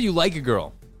 Wait until you like a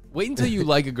girl. Wait until you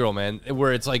like a girl, man.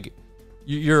 Where it's like,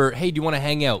 you're, hey, do you want to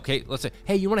hang out? Okay, let's say,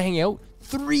 hey, you want to hang out?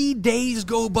 3 days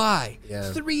go by.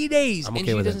 Yeah. 3 days, I'm okay and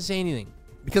she with doesn't it. say anything.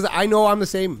 Because I know I'm the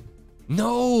same.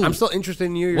 No, I'm still interested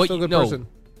in you. You're still a good person.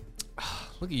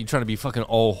 Look at you trying to be fucking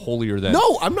all holier than.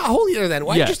 No, I'm not holier than.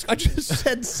 Why? Yeah. I just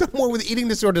said someone with eating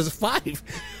disorders is 5.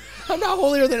 I'm not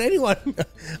holier than anyone.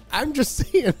 I'm just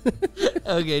saying.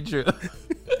 Okay, true.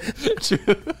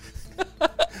 True.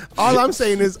 All I'm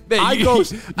saying is, Man, your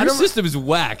system is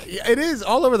whack. It is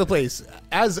all over the place,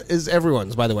 as is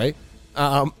everyone's, by the way.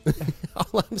 All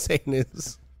I'm saying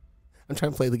is, I'm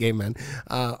trying to play the game, man.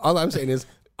 All I'm saying is,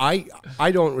 I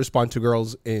don't respond to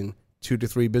girls in 2 to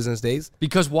 3 business days.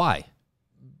 Because why?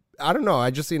 I don't know. I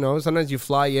just, sometimes you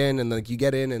fly in and like you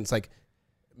get in and it's like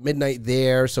midnight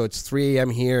there, so it's 3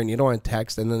 a.m. here, and you don't want to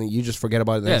text, and then you just forget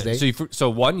about it the next day. So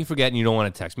one, you forget and you don't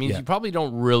want to text. Means you probably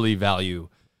don't really value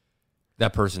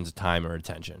that person's time or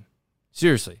attention.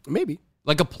 Seriously. Maybe.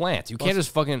 Like a plant. You can't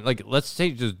just fucking, like, let's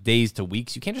say just days to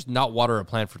weeks. You can't just not water a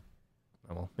plant for,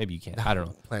 well, maybe you can. I don't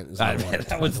know. Plant is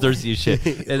that one's thirsty as shit.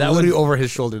 That literally over his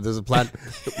shoulder, there's a plant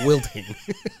wilting.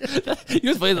 You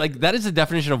know, funny, like, that is the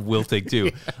definition of wilting,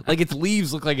 too. Like, its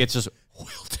leaves look like it's just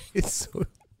wilting. It's so...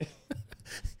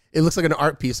 It looks like an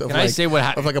art piece of, Can I say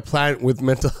what of like a plant with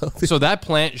mental health. So that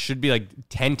plant should be like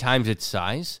 10 times its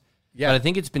size. Yeah. But I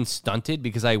think it's been stunted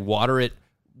because I water it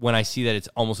when I see that it's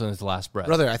almost on its last breath.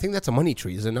 Brother, I think that's a money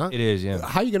tree, is it not? It is, yeah.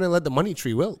 How are you going to let the money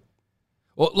tree wilt?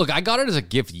 Well, look, I got it as a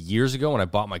gift years ago when I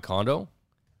bought my condo,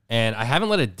 and I haven't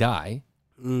let it die.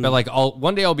 But like,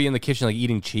 one day I'll be in the kitchen like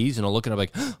eating cheese, and I'll look and I'm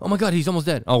like, oh my god, he's almost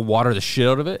dead. I'll water the shit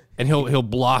out of it, and he'll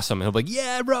blossom, and he'll be like,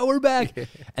 yeah, bro, we're back.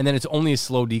 And then it's only a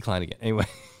slow decline again. Anyway.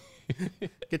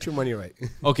 Get your money right.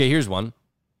 Okay, here's one.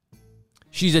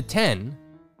 She's a 10,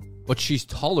 but she's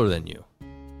taller than you.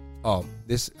 Oh,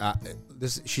 she's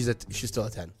still a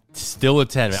 10. Still a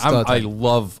 10. Still a 10.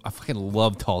 I fucking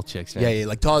love tall chicks, man. Yeah,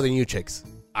 like taller than you chicks.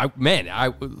 I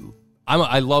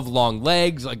love long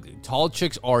legs. Like, tall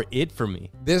chicks are it for me.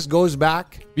 This goes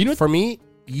back. For me,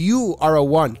 you are a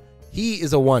 1. He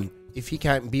is a 1 if he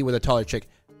can't be with a taller chick.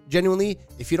 Genuinely,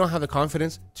 if you don't have the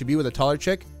confidence to be with a taller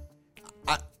chick,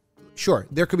 sure,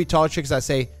 there could be taller chicks that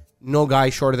say, no guy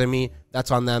shorter than me, that's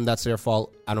on them, that's their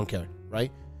fault, I don't care,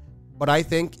 right? But I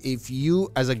think if you,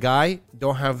 as a guy,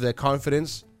 don't have the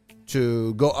confidence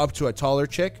to go up to a taller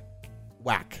chick,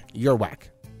 whack. You're whack.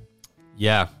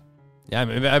 Yeah. Yeah,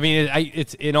 I mean,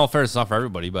 it's in all fairness, it's not for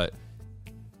everybody, but...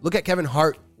 Look at Kevin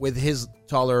Hart with his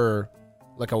taller,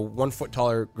 like a 1 foot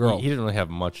taller girl. He didn't really have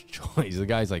much choice. The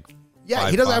guy's like... Yeah,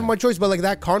 he doesn't have much choice, but like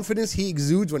that confidence he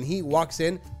exudes when he walks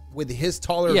in with his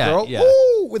taller girl. Yeah.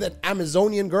 Ooh, with an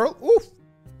Amazonian girl. Ooh.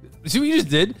 See what you just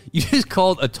did? You just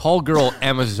called a tall girl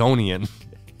Amazonian.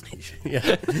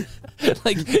 Yeah.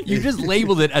 Like, you just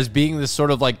labeled it as being this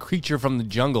sort of like creature from the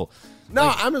jungle. No,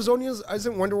 Amazonians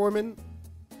isn't Wonder Woman.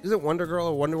 Isn't Wonder Girl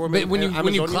or Wonder Woman? But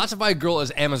when you classify a girl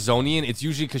as Amazonian, it's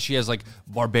usually because she has like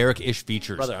barbaric-ish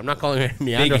features. Brother, I'm not calling her Big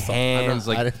Neanderthal. hands,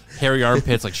 like hairy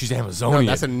armpits, like she's Amazonian.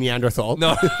 No, that's a Neanderthal.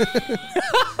 No.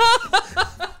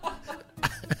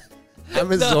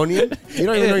 Amazonian? You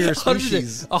don't even know your 100%,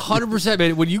 species. 100%,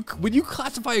 man. When you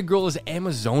classify a girl as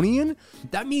Amazonian,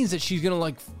 that means that she's gonna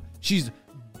like she's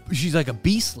like a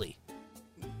beastly.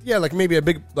 Yeah, like maybe a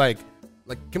big like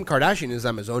Kim Kardashian is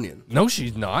Amazonian. No,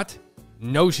 she's not.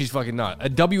 No, she's fucking not. A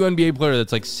WNBA player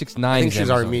that's like 6'9". I think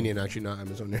she's Armenian, actually, not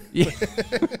Amazonian. Yeah,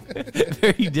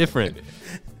 very different.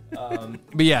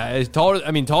 But yeah, taller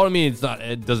than me,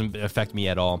 it doesn't affect me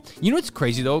at all. You know what's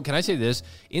crazy though? Can I say this?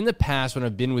 In the past, when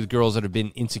I've been with girls that have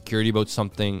been insecure about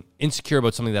something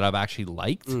that I've actually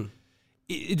liked,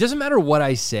 it doesn't matter what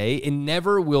I say, it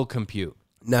never will compute.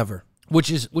 Never.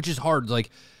 Which is hard. Like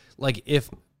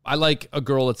if I like a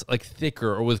girl that's like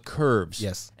thicker or with curves.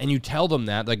 Yes. And you tell them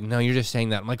that, like, no, you're just saying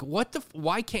that. I'm like,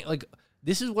 why can't, like,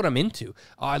 this is what I'm into.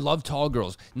 Oh, I love tall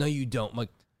girls. No, you don't. I'm like,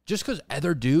 just because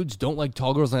other dudes don't like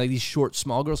tall girls and like these short,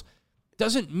 small girls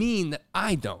doesn't mean that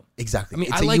I don't. Exactly. I mean,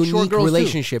 it's I a like unique short girls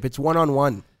relationship. too. It's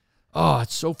one-on-one. Oh,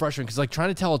 it's so frustrating because like trying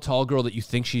to tell a tall girl that you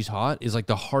think she's hot is like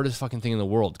the hardest fucking thing in the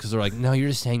world because they're like, no, you're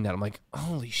just saying that. I'm like,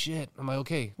 holy shit. I'm like,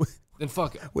 okay, then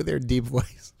fuck it. With their deep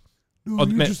voice. No, Oh,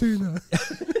 you're man. just saying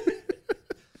that.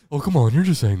 Oh, come on, you're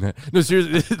just saying that. No,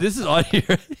 seriously, this is on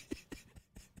here.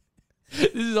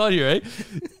 This is on here,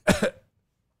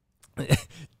 right?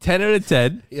 10 out of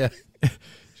 10. Yeah.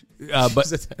 But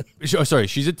She's a 10. sorry,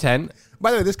 she's a 10.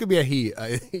 By the way, this could be a he.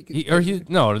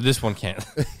 No, this one can't.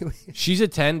 She's a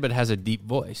 10, but has a deep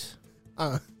voice.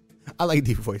 I like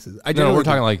deep voices. No, we're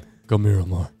talking like, come here,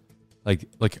 Ammar.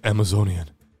 Like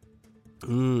Amazonian.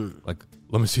 Like,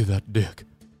 let me see that dick.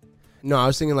 No, I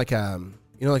was thinking like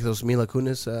like those Mila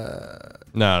Kunis.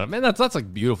 No, man, that's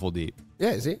like beautiful deep.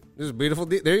 Yeah, see, this is beautiful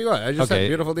deep. There you go. I just said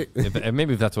beautiful deep.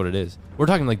 Maybe if that's what it is. We're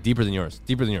talking like deeper than yours.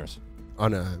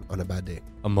 on a bad day.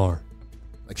 Ammar.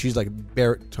 Like she's like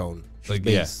baritone. She's Like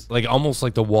bass. yeah, like almost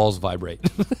like the walls vibrate.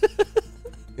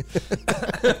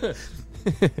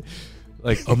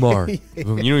 Like Ammar, you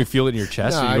don't even feel it in your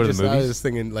chest No, when you go to the I movies, was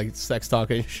thinking like sex talk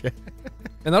and shit.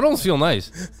 and that almost feel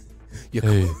nice.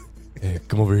 Yeah, Hey,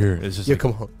 come over here. It's just yeah, like,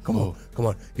 come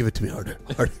on, give it to me harder.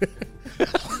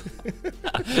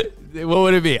 what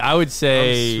would it be? I would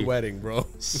say I'm sweating, bro.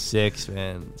 6,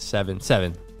 man.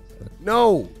 7.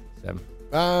 No.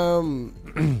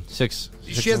 7. 6.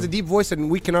 She has a deep voice, and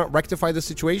we cannot rectify the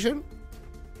situation.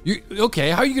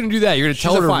 Okay, how are you going to do that? You're going to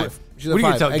tell She's her a 5. She's a what are you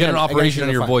 5. going to tell? Get an Again, operation she's on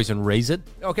a your 5. voice and raise it?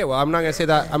 Okay, well, I'm not gonna say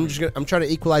that. I'm trying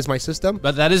to equalize my system.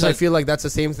 But that is I feel like that's the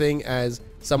same thing as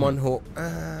someone who.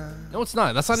 No, it's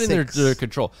not. That's not in 6. their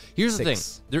control. Here's the 6.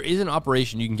 thing. There is an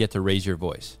operation you can get to raise your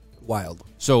voice. Wild.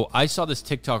 So I saw this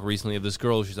TikTok recently of this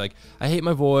girl. She's like, I hate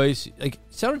my voice. Like,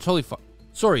 sounded totally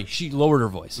sorry, she lowered her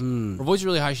voice. Her voice is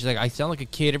really high. She's like, I sound like a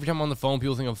kid. Every time I'm on the phone,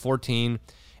 people think I'm 14.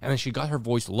 And then she got her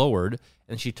voice lowered,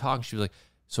 and she talked. She was like,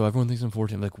 so everyone thinks I'm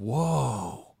 14. I'm like,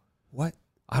 whoa. What?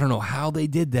 I don't know how they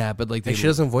did that, but like, And she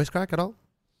doesn't voice crack at all.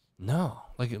 No.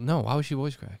 Like, no. Why would she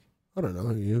voice crack? I don't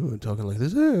know. You talking like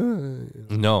this?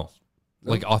 No.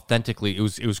 Like, authentically, it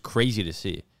was crazy to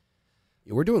see.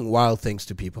 We're doing wild things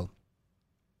to people.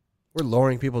 We're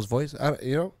lowering people's voice.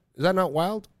 Is that not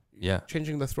wild? Yeah.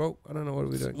 Changing the throat. I don't know what are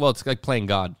we doing. Well, it's like playing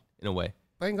God in a way.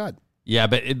 Playing God. Yeah,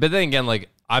 but then again, like,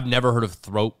 I've never heard of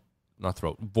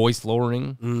voice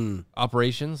lowering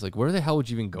operations. Like, where the hell would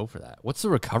you even go for that? What's the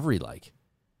recovery like?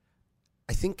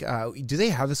 I think. Do they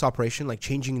have this operation like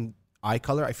changing eye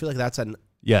color? I feel like that's a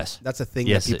thing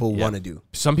that people want to do.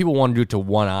 Some people want to do it to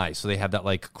one eye, so they have that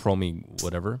like chromey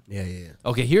whatever. Yeah.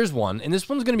 Okay, here's one, and this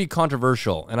one's going to be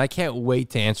controversial, and I can't wait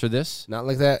to answer this. Not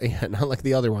like that. Yeah, not like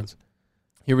the other ones.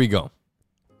 Here we go.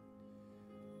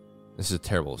 This is a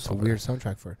terrible It's a weird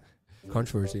soundtrack for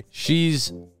controversy.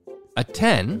 She's a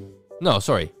 10. No,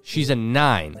 sorry. She's a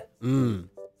 9.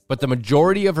 But the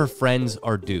majority of her friends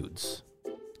are dudes.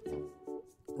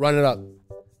 Run it up.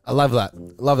 I love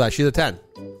that. She's a 10.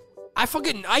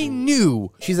 I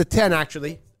knew. She's a 10,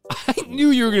 actually. I knew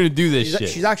you were going to do this shit.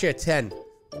 She's actually a 10.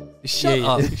 Shut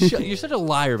up. You're such a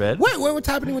liar, man. What's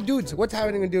happening with dudes? What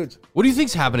do you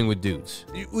think's happening with dudes?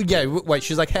 Yeah, wait.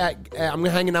 She's like, hey, I'm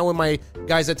hanging out with my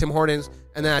guys at Tim Hortons,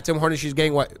 and then at Tim Hortons, she's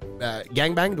getting what?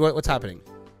 Gangbanged? What's happening?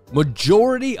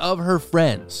 Majority of her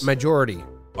friends Majority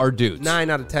are dudes. 9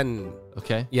 out of 10.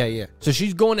 Okay. Yeah. So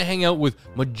she's going to hang out with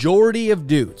majority of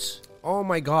dudes. Oh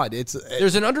my God!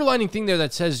 There's an underlining thing there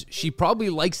that says she probably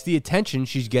likes the attention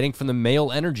she's getting from the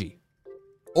male energy.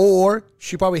 Or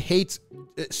she probably hates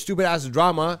stupid ass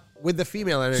drama with the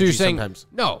female energy. So you're saying sometimes.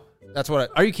 no? That's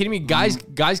what. Are you kidding me? Guys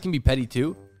can be petty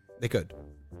too. They could,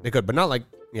 but not like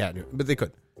but they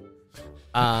could.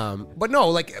 But no,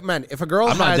 like man, if a girl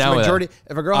I'm not has down with majority,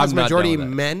 that. if a girl I'm has not majority down with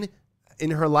that. men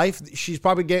in her life, she's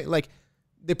probably like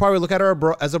they probably look at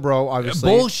her as a bro. Obviously,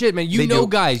 Bullshit, man. You They know do.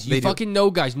 guys. You They do. fucking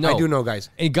know guys. No, I do know guys,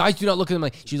 And guys do not look at them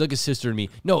like she's like a sister to me.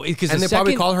 No, because and the they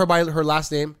probably second, call her by her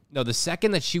last name. no, the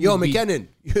second that she Yo, would be,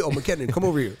 McKinnon, come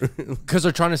over here. because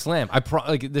they're trying to slam.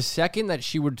 Like the second that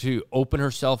she were to open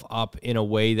herself up in a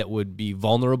way that would be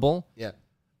vulnerable, Yeah.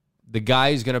 the guy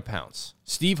is gonna pounce.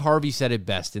 Steve Harvey said it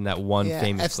best in that one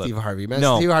famous F clip. Steve Harvey, man.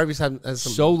 No. Steve Harvey's has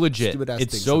some So legit. stupid-ass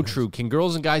It's things so sometimes. true. Can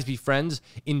girls and guys be friends?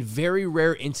 In very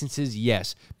rare instances,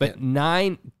 yes. But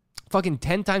 10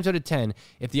 times out of 10,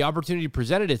 if the opportunity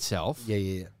presented itself,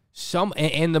 Yeah.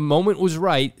 and the moment was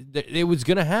right, it was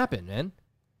gonna happen, man.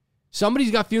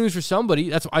 Somebody's got feelings for somebody.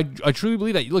 That's I truly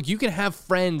believe that. Look, you can have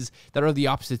friends that are the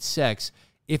opposite sex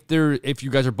if you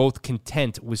guys are both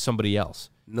content with somebody else.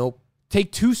 Nope.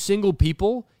 Take two single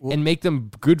people and make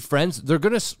them good friends. They're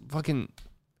gonna fucking.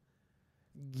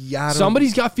 Yeah. I don't-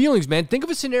 Somebody's got feelings, man. Think of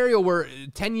a scenario where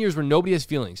 10 years where nobody has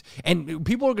feelings, and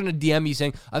people are gonna DM me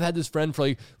saying, "I've had this friend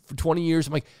for 20 years."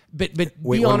 I'm like, but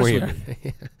Wait, be one honest more with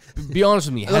year. me. Be honest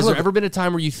with me. Has Look. there ever been a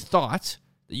time where you thought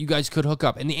that you guys could hook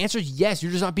up? And the answer is yes.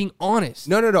 You're just not being honest.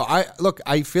 No.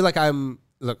 I feel like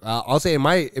I'll say in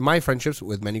my friendships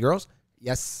with many girls,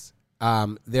 yes,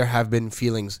 there have been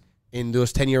feelings in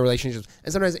those 10-year relationships,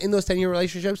 and sometimes in those 10-year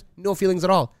relationships, no feelings at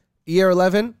all. Year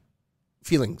 11,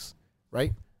 feelings,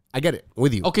 right? I get it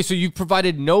with you. Okay, so you've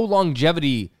provided no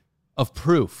longevity of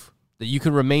proof that you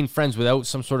can remain friends without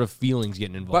some sort of feelings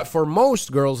getting involved. But for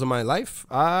most girls in my life,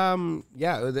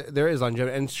 there is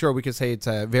longevity, and sure, we could say it's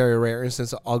a very rare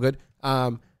instance. All good. I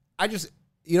just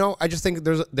think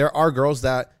there are girls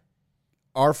that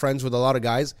are friends with a lot of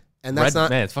guys, and that's not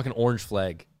man. It's fucking orange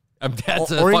flag. That's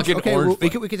a orange. fucking Okay, orange. we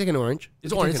flag. could take an orange.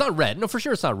 It's orange. It's not red. No, for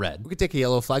sure, it's not red. We could take a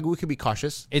yellow flag. We could be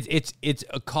cautious. It's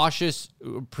a cautious.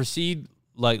 Proceed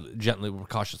like gently, or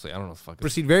cautiously. I don't know. Fuck.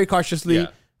 Proceed very cautiously. Yeah.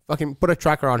 Fucking put a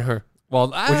tracker on her. Well,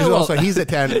 Which is also he's a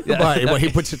 10, but he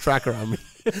puts a tracker on me.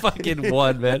 fucking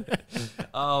one, man.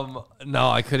 No,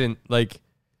 I couldn't.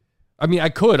 I mean, I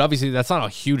could. Obviously, that's not a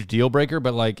huge deal breaker,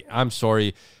 but I'm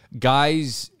sorry,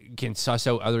 guys can suss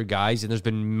out other guys, and there's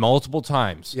been multiple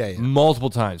times, multiple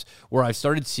times where I've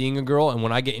started seeing a girl, and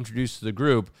when I get introduced to the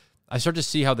group, I start to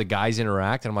see how the guys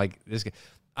interact, and I'm like, this guy.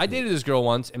 I dated this girl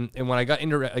once, and when I got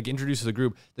introduced to the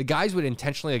group, the guys would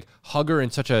intentionally hug her in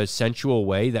such a sensual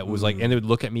way that was and they would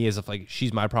look at me as if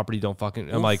she's my property. Don't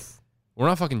fucking. I'm like, we're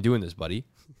not fucking doing this, buddy.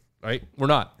 Right? We're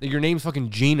not. Your name's fucking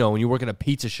Gino, and you work at a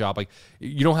pizza shop.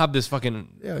 You don't have this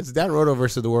fucking. Yeah, it's Dan Roto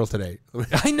versus the world today.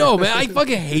 I know, man. I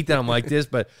fucking hate that I'm like this,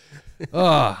 but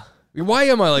why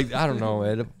am I like? I don't know,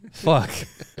 man. Fuck.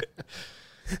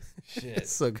 Shit.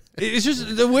 So good. It's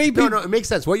just the way people. No, it makes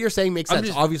sense. What you're saying makes sense.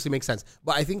 just- Obviously makes sense.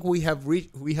 But I think we have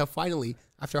finally,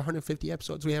 after 150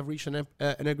 episodes, we have reached an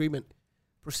agreement.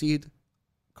 Proceed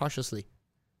cautiously.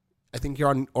 I think you're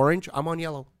on orange. I'm on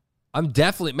yellow. I'm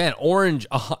definitely, man, orange.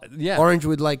 Yeah. Orange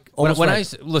would almost when red.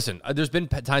 listen, there's been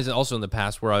times also in the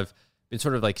past where I've been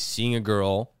sort of seeing a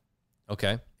girl.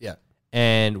 Okay. Yeah.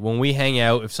 And when we hang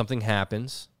out, if something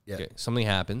happens, something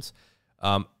happens,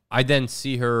 I then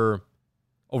see her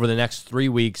over the next 3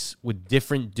 weeks with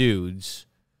different dudes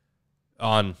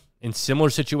in similar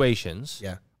situations.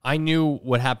 Yeah. I knew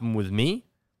what happened with me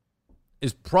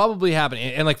is probably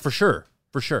happening, and for sure.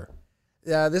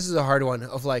 Yeah, this is a hard one.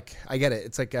 I get it.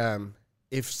 It's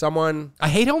if someone. I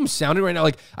hate how I'm sounding right now.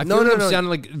 I feel I'm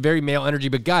sounding very male energy,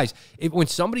 but guys, when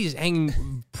somebody is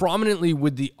hanging prominently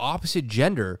with the opposite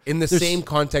gender In the same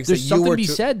context there's that you something were to be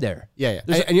to- said there. Yeah.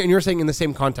 And you're saying in the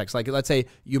same context. Let's say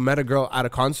you met a girl at a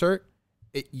concert.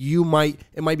 It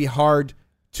might be hard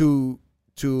to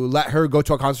let her go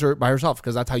to a concert by herself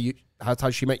because that's how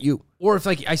she met you. Or if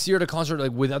I see her at a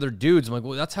concert with other dudes, I'm like,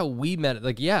 well, that's how we met.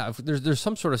 If there's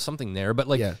some sort of something there, but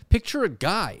picture a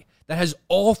guy that has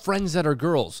all friends that are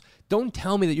girls. Don't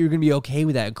tell me that you're gonna be okay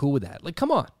with that and cool with that.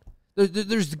 Come on,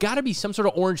 there's got to be some sort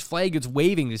of orange flag that's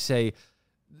waving to say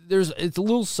it's a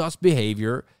little sus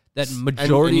behavior that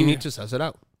majority and you need to suss it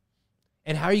out.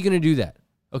 And how are you gonna do that?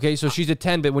 Okay, so she's a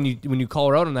 10, but when you call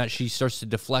her out on that, she starts to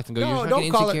deflect and go, No,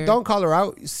 "You're don't call her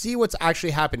out. See what's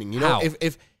actually happening. You know, How?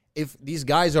 if these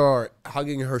guys are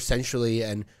hugging her sensually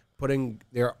and putting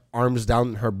their arms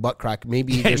down her butt crack,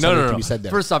 maybe there's something to be said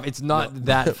there. First off, it's not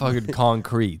that fucking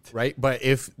concrete, right? But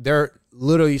if they're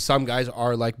literally, some guys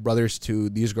are like brothers to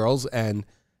these girls, and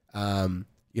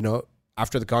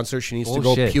after the concert, she needs to go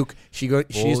Bullshit. puke. She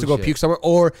needs to go puke somewhere,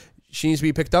 or she needs to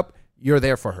be picked up. you're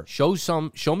there for her.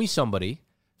 Show me somebody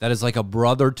that is like a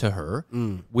brother to her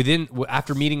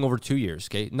after meeting over 2 years.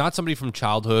 Okay, not somebody from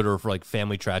childhood or for like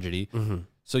family tragedy.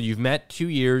 So you've met 2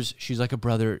 years. She's like a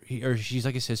brother, or she's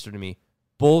like a sister to me.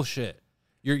 Bullshit.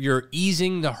 You're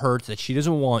easing the hurt that she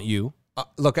doesn't want you.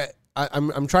 Look,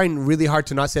 I'm trying really hard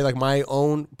to not say like my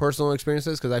own personal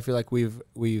experiences because I feel like we've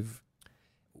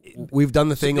done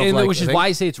the thing of like, which is why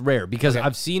I say it's rare because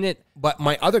I've seen it. But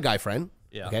my other guy friend,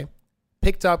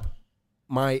 picked up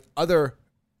my other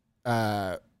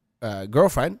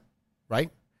girlfriend,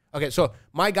 right? Okay, so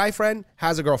my guy friend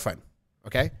has a girlfriend.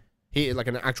 Okay, he like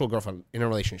an actual girlfriend in a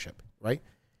relationship, right?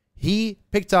 He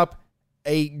picked up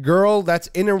a girl that's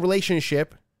in a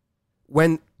relationship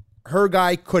when her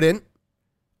guy couldn't.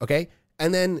 Okay,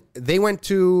 and then they went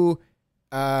to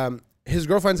his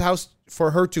girlfriend's house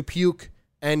for her to puke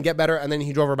and get better, and then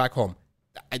he drove her back home.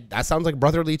 That sounds like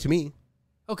brotherly to me.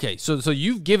 Okay, so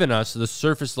you've given us the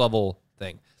surface level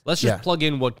thing. Let's just plug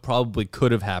in what probably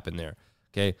could have happened there.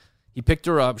 Okay, he picked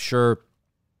her up, sure,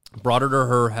 brought her to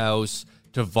her house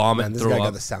to vomit. Man, this guy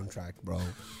got the soundtrack, bro.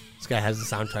 This guy has the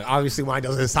soundtrack. Obviously, mine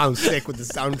doesn't sound sick with the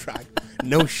soundtrack.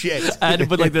 No shit. I had to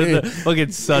put like the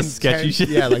fucking sus sketchy shit.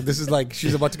 Yeah, like this is like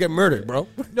she's about to get murdered, bro.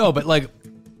 No, but like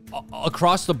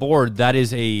across the board, that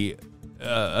is a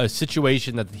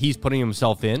situation that he's putting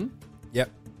himself in.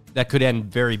 Yep. That could end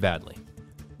very badly.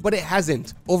 But it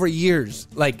hasn't over years.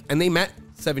 Like, and they met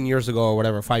 7 years ago or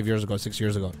whatever, 5 years ago, 6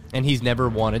 years ago. And he's never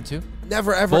wanted to?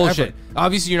 Never, ever, Bullshit. ever.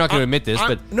 Obviously, you're not going to admit this,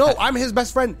 but... No, I'm his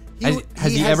best friend.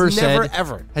 Has he ever said...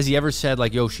 Has he ever said,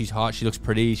 like, yo, she's hot, she looks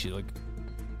pretty, she like...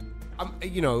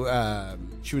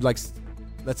 She would, like,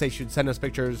 let's say she'd send us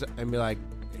pictures and be like,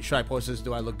 should I post this?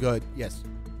 Do I look good? Yes.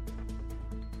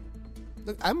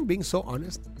 Look, I'm being so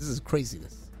honest. This is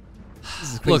craziness.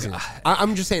 This is craziness. Look,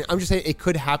 I'm just saying it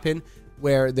could happen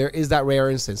where there is that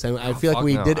rare instance, and I feel like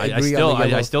we did agree.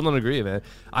 I still don't agree, man.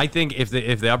 I think if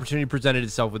the opportunity presented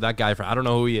itself with that guy, I don't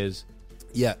know who he is.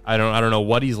 Yeah, I don't know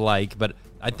what he's like, but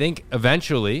I think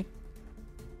eventually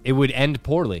it would end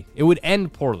poorly. It would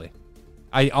end poorly.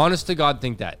 I honest to God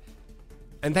think that,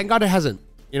 and thank God it hasn't.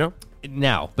 You know.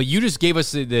 Now, but you just gave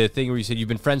us the thing where you said you've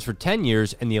been friends for 10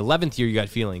 years and the 11th year you got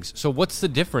feelings. So what's the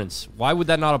difference? Why would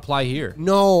that not apply here?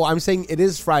 No, I'm saying it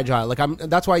is fragile. Like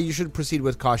that's why you should proceed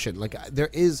with caution. Like there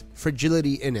is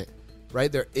fragility in it,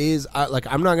 right? There is like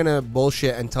I'm not going to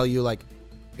bullshit and tell you like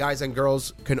guys and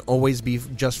girls can always be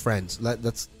just friends.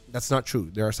 That's not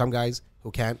true. There are some guys who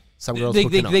can't, some girls who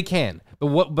cannot. They can. But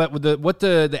what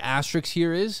the asterisk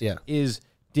here is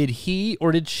did he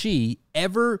or did she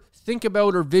ever think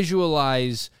about or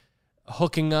visualize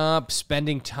hooking up,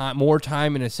 spending more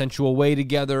time in a sensual way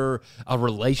together, a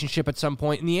relationship at some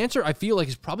point? And the answer, I feel like,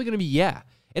 is probably going to be yeah.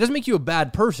 It doesn't make you a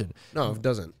bad person. No, it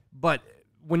doesn't. But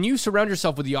when you surround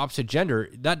yourself with the opposite gender,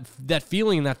 that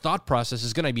feeling and that thought process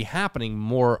is going to be happening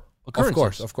more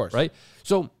occurrences. Of course. Right?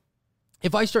 So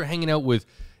if I start hanging out with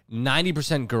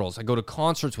 90% girls, I go to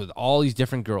concerts with all these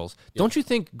different girls, don't you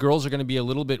think girls are going to be a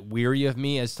little bit weary of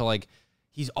me as to like,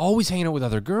 he's always hanging out with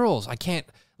other girls. I can't,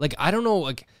 like, I don't know,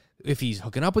 like, if he's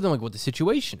hooking up with them, like, what the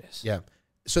situation is. Yeah.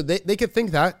 So they could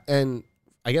think that, and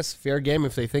I guess fair game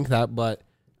if they think that, but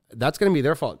that's going to be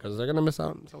their fault because they're going to miss out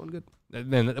on someone good.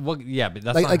 Then, well, yeah, but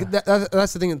that's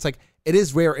that's the thing. It's like, it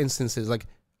is rare instances. Like,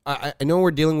 I know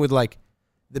we're dealing with, like,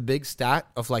 the big stat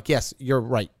of, like, yes, you're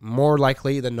right. More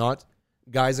likely than not,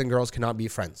 guys and girls cannot be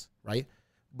friends, right?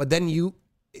 But then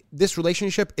this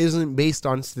relationship isn't based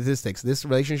on statistics. This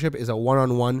relationship is a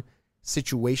one-on-one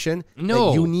situation.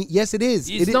 No, yes, it is.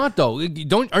 It's not though.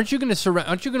 Aren't you going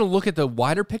to look at the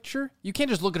wider picture? You can't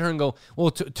just look at her and go,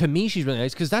 well, to me she's really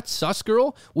nice, because that sus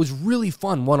girl was really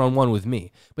fun one-on-one with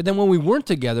me. But then when we weren't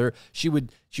together, she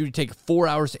would take 4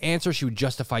 hours to answer. She would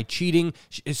justify cheating.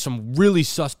 It's some really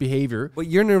sus behavior. But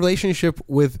you're in a relationship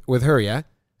with her, yeah.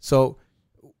 So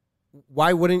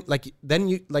why wouldn't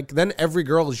then every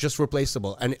girl is just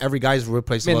replaceable and every guy is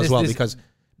replaceable as well because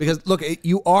look,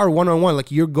 you are one-on-one, like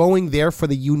you're going there for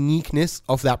the uniqueness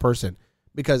of that person,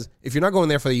 because if you're not going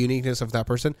there for the uniqueness of that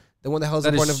person, then what the hell is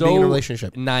the point of being in a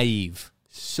relationship?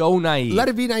 So naive. Let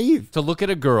it be naive to look at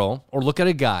a girl or look at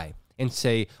a guy and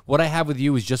say, what I have with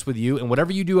you is just with you, and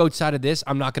whatever you do outside of this,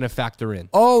 I'm not going to factor in.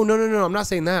 Oh, no, I'm not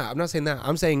saying that.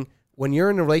 I'm saying when you're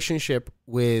in a relationship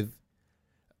with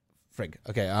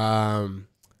okay, how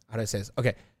do I say this?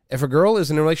 Okay, if a girl is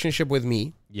in a relationship with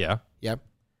me,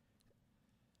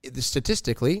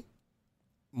 statistically,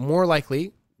 more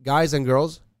likely, guys and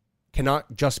girls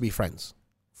cannot just be friends,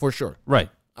 for sure. Right.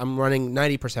 I'm running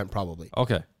 90% probably.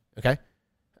 Okay.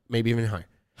 Maybe even higher.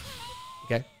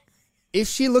 Okay. if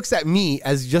she looks at me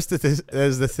as just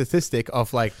as the statistic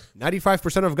of like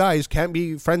 95% of guys can't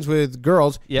be friends with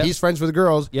girls, he's friends with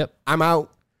girls, I'm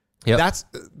out.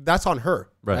 That's on her,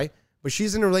 right? But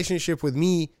she's in a relationship with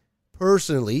me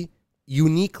personally,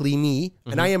 uniquely me,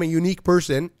 and I am a unique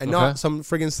person and not some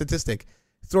friggin' statistic.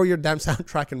 Throw your damn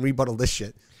soundtrack and rebuttal this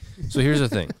shit. So here's the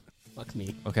thing. Fuck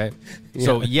me. Okay.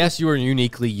 So yes, you are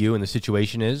uniquely you, and the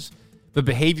situation is, but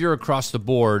behavior across the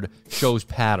board shows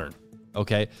pattern.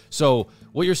 Okay. So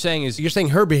what you're saying is, you're saying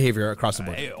her behavior across the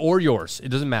board or yours. It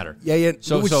doesn't matter. Yeah.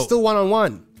 So it's still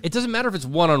one-on-one. It doesn't matter if it's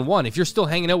one-on-one. If you're still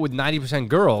hanging out with 90%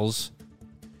 girls.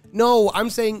 No, I'm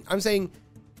saying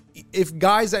if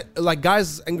guys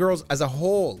and girls as a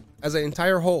whole, as an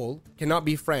entire whole, cannot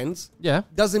be friends,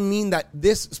 doesn't mean that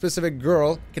this specific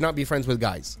girl cannot be friends with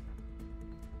guys.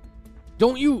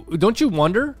 Don't you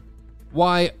wonder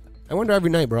why? I wonder every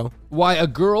night, bro. Why a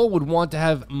girl would want to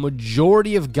have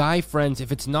majority of guy friends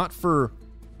if it's not for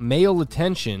male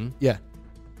attention? Yeah.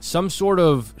 Some sort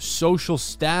of social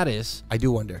status. I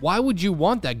do wonder. Why would you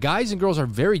want that? Guys and girls are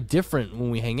very different when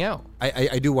we hang out.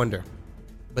 I do wonder.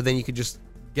 But then you could just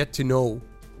get to know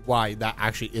why that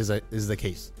actually is the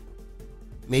case.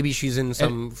 Maybe she's in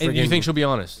some and you think she'll be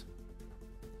honest?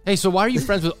 Hey, so why are you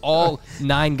friends with all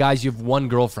 9 guys? You have one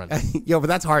girlfriend. Yo, but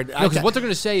that's hard. No, because what they're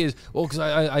going to say is, well, because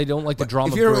I don't like the drama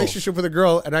of girls. If you're in a relationship with a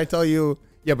girl and I tell you,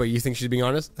 yeah, but you think she's being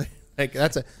honest? Like,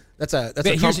 that's a trump card.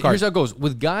 Here's how it goes.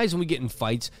 With guys, when we get in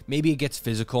fights, maybe it gets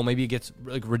physical. Maybe it gets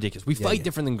like ridiculous. We fight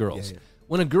different than girls.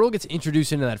 When a girl gets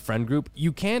introduced into that friend group,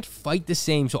 you can't fight the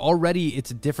same. So already it's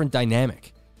a different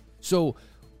dynamic. So...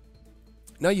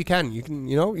 No, you can. You can,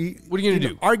 what are you going to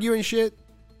do? Argue and shit.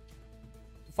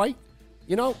 Fight.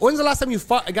 When's the last time you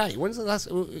fought a guy? When's the last...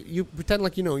 You pretend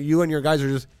like, you and your guys are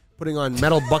just putting on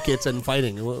metal buckets and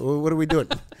fighting. What are we doing?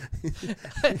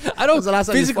 I don't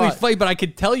physically fight, but I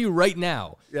can tell you right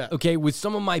now, okay, with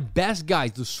some of my best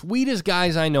guys, the sweetest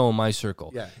guys I know in my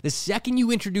circle, the second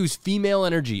you introduce female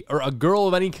energy or a girl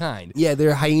of any kind... Yeah,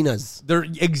 they're hyenas. They're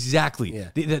exactly. Yeah.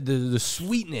 The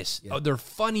sweetness, their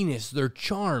funniness, their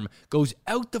charm goes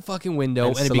out the fucking window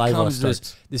and it becomes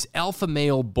this alpha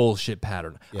male bullshit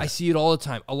pattern. I see it all the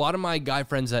time. A lot of my guy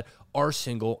friends that are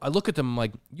single, I look at them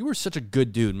like, you were such a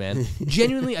good dude, man.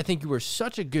 Genuinely, I think you were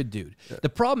such a good dude. The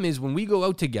problem is when we go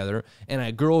out together and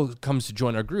a girl comes to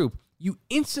join our group, you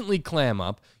instantly clam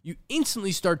up. You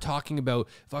instantly start talking about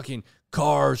fucking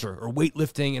cars or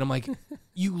weightlifting. And I'm like,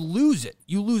 you lose it.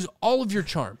 You lose all of your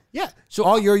charm. Yeah. So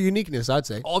all your uniqueness, I'd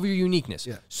say. All of your uniqueness.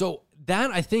 Yeah. So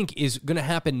that, I think, is going to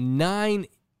happen 9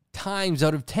 times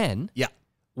out of 10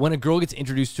 when a girl gets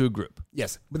introduced to a group.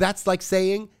 Yes. But that's like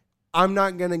saying... I'm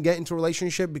not going to get into a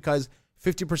relationship because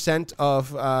 50%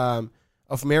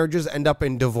 of marriages end up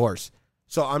in divorce.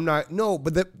 So I'm not... No,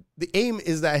 but the aim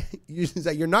is that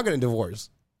you're not going to divorce,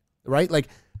 right? Like...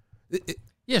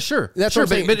 Yeah, sure. That's sure,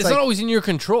 what I'm saying. But it's not always in your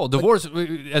control. Divorce,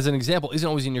 as an example, isn't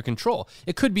always in your control.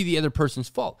 It could be the other person's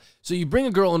fault. So you bring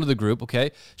a girl into the group,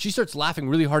 okay? She starts laughing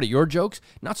really hard at your jokes,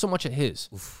 not so much at his.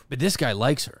 Oof. But this guy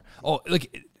likes her. Oh,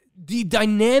 like... The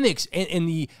dynamics and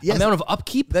the amount of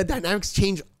upkeep. The dynamics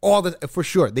change for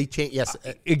sure. They change. Yes,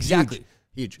 exactly.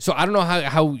 Huge. So I don't know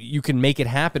how you can make it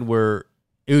happen where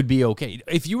it would be okay.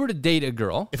 If you were to date a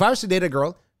girl. If I was to date a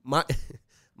girl,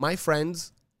 my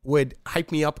friends would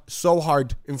hype me up so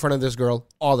hard in front of this girl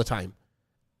all the time.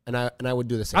 And I would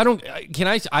do the same. I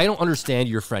don't understand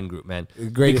your friend group, man. The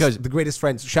greatest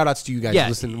friends. Shout outs to you guys. Yeah,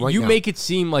 listen you make it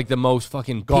seem like the most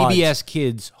fucking PBS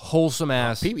kids, wholesome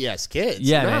ass. PBS kids?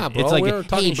 Yeah, man. Bro, it's like, we're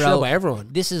talking shit about everyone.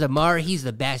 This is Ammar. He's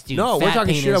the best dude. No, we're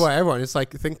talking shit about everyone. It's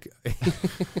like, think...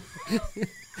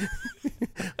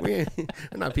 We're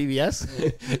not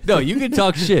PBS. No, you can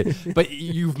talk shit, but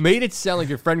you've made it sound like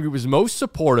your friend group is most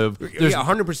supportive. There's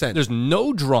 100%. There's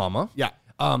no drama. Yeah.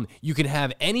 You can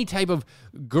have any type of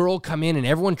girl come in and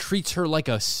everyone treats her like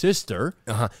a sister.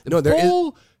 No,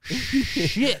 there is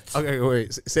shit. Okay,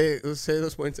 wait. Say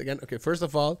those points again. Okay, first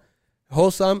of all,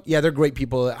 wholesome. Yeah, they're great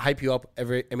people that hype you up.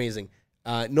 Amazing.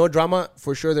 No drama.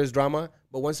 For sure, there's drama.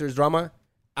 But once there's drama,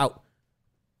 out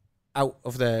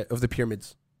of the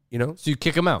pyramids. So you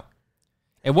kick them out.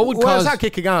 And what would cause? Well, it's not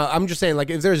kicking out. I'm just saying,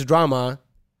 like, if there's drama.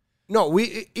 No,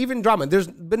 even drama. There's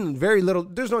been very little.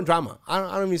 There's no drama. I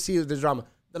don't even see if there's drama.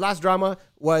 The last drama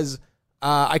was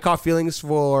I caught feelings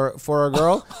for a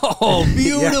girl. Oh,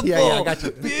 beautiful! yeah, I got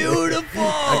you. Beautiful.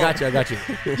 I got you.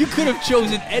 You could have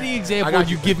chosen any example. Would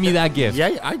you give me that gift?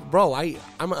 Yeah,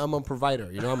 I'm a provider.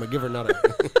 I'm a giver, not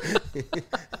a.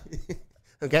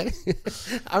 Okay,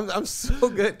 I'm so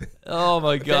good. Oh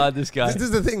my God, this guy. This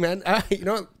is the thing, man.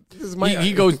 This is my.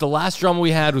 He goes. The last drama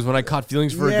we had was when I caught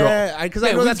feelings for a girl. Yeah, because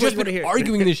I know that's what you want to hear.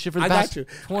 Arguing this shit for the past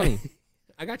 20.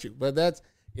 I got you. But that's,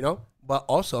 but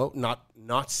also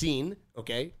not seen,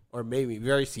 okay, or maybe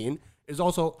very seen, is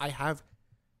also I have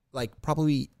like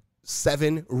probably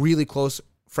 7 really close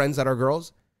friends that are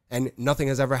girls, and nothing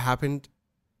has ever happened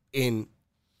in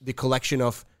the collection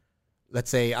of, let's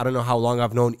say, I don't know how long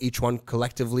I've known each one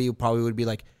collectively, probably would be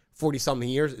like 40-something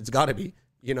years. It's got to be.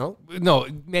 No,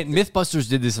 man, Mythbusters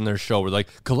did this in their show where, like,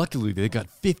 collectively they got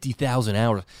 50,000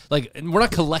 hours. Like, we're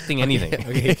not collecting anything.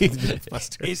 Okay.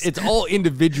 It's all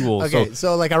individual. Okay,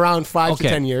 so like around 5 to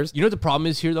 10 years. You know what the problem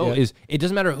is here, though, is it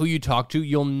doesn't matter who you talk to,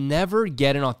 you'll never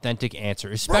get an authentic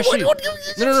answer. Especially, no.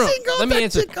 Let me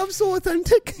answer. I'm so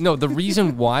authentic. No, the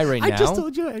reason why right now, I just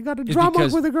told you I got a drama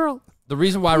with a girl. The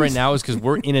reason why right now is because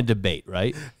we're in a debate,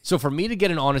 right? So for me to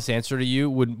get an honest answer to you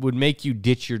would make you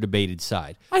ditch your debated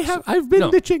side. I've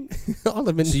been ditching. All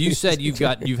of it. So you said you've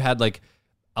had like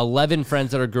 11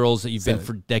 friends that are girls that you've been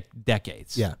for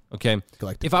decades. Yeah. Okay.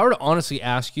 Collective. If I were to honestly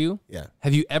ask you,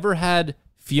 have you ever had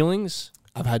feelings?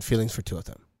 I've had feelings for 2 of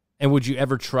them. And would you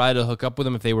ever try to hook up with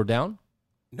them if they were down?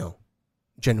 No.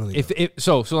 Genuinely.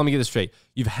 So let me get this straight.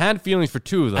 You've had feelings for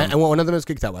 2 of them. And one of them is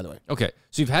kicked out, by the way. Okay.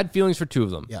 So you've had feelings for 2 of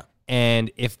them. Yeah.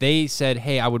 And if they said,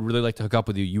 hey, I would really like to hook up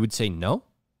with you, you would say no?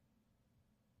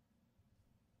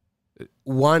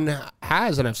 One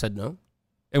has, and I've said no.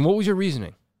 And what was your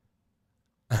reasoning?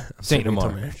 Saint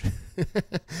Ammar.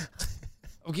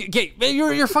 Okay, man,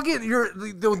 you're fucking, you're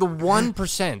the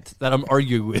 1% that I'm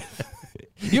arguing with.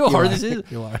 You know how hard this is?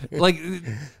 You are. Like,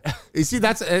 you see,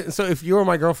 that's so. If you were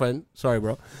my girlfriend, sorry,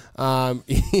 bro,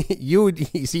 you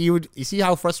see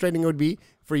how frustrating it would be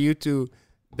for you to.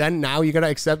 Then now you gotta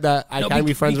accept that I can't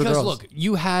be friends with girls. Look,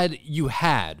 you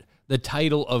had the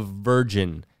title of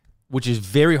virgin, which is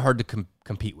very hard to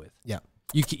compete with. Yeah.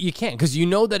 You can't, because you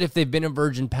know that if they've been a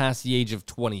virgin past the age of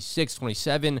 26,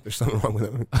 27... There's something wrong with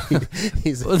him.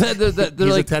 He's like,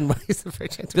 a 10, but he's a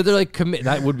virgin. They're like,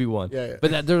 that would be one. Yeah.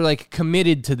 But that they're like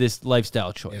committed to this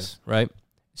lifestyle choice, right?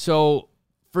 So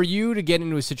for you to get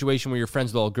into a situation where you're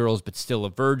friends with all girls, but still a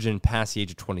virgin past the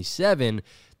age of 27,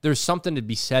 there's something to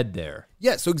be said there.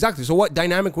 Yeah, so exactly. So what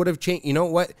dynamic would have changed? You know,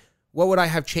 what would I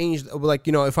have changed? Like,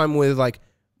 if I'm with like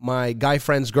my guy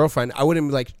friend's girlfriend, I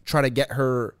wouldn't like try to get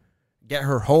her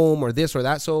home or this or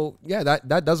that. So yeah,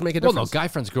 that does make a difference. Well, no, guy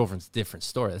friend's girlfriend's a different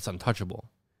story. That's untouchable.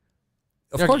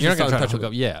 Of course, you're not going to try to hook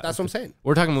up. Yeah, that's what I'm saying.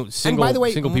 We're talking about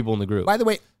single people in the group. By the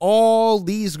way, all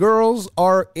these girls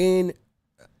are in,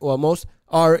 most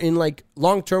are in like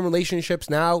long-term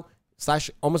relationships now.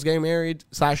 / almost getting married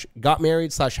 / got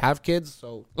married / have kids.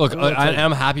 So look,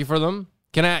 I'm happy for them.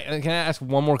 Can I ask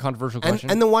one more controversial question?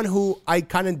 And the one who I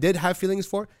kind of did have feelings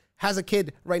for has a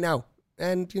kid right now.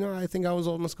 And, I think I was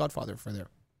almost godfather for there.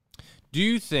 Do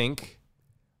you think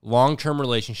long-term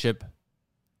relationship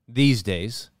these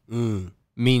days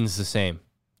means the same?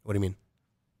 What do you mean?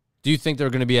 Do you think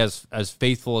they're going to be as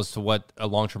faithful as to what a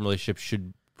long-term relationship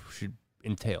should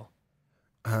entail?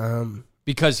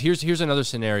 Because here's another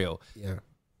scenario. Yeah.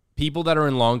 People that are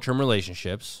in long-term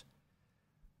relationships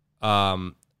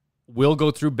will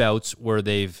go through bouts where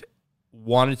they've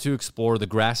wanted to explore. The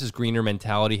grass is greener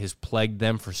mentality has plagued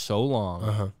them for so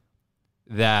long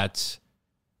that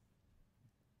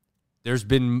there's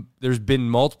been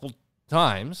multiple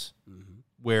times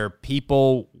where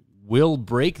people will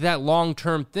break that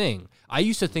long-term thing. I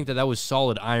used to think that was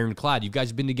solid, ironclad. You guys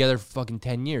have been together for fucking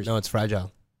 10 years. No, it's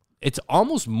fragile. It's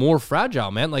almost more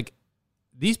fragile, man. Like,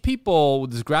 these people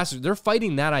with this grass, they're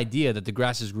fighting that idea that the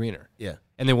grass is greener. Yeah.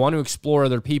 And they want to explore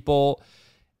other people.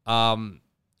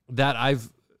 That I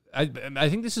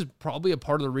think this is probably a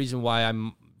part of the reason why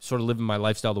I'm sort of living my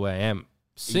lifestyle the way I am,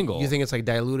 single. You think it's like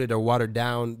diluted or watered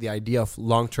down the idea of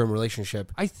long-term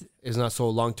relationship is not so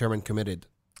long-term and committed?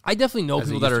 I definitely know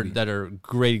people that are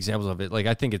great examples of it. Like,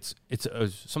 I think it's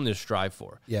something to strive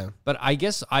for. Yeah. But I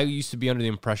guess I used to be under the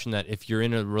impression that if you're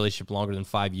in a relationship longer than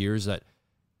 5 years, that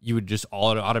you would just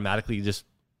automatically just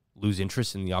lose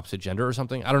interest in the opposite gender or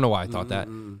something. I don't know why I thought that.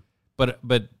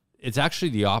 But it's actually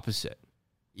the opposite.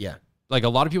 Yeah. Like, a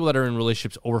lot of people that are in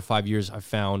relationships over 5 years, I've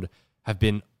found, have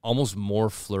been almost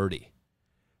more flirty.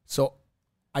 So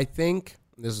I think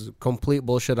this is complete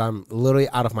bullshit. I'm literally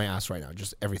out of my ass right now.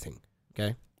 Just everything.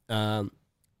 Okay.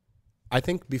 I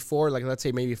think before, like, let's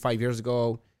say maybe 5 years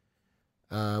ago,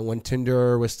 when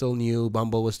Tinder was still new,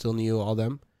 Bumble was still new, all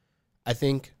them, I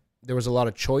think there was a lot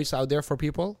of choice out there for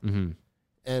people.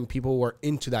 And people were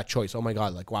into that choice. Oh my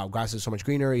God, like, wow, grass is so much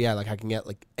greener. Yeah, like, I can get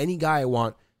like any guy I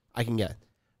want, I can get.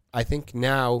 I think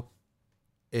now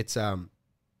it's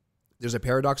there's a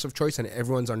paradox of choice, and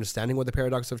everyone's understanding what the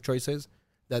paradox of choice is,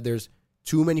 that there's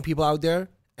too many people out there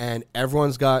and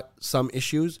everyone's got some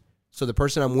issues. So the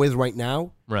person I'm with right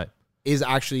now, right, is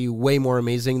actually way more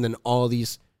amazing than all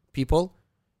these people.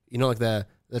 You know, like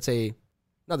let's say,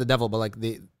 not the devil, but like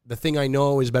the thing I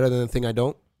know is better than the thing I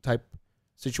don't type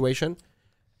situation.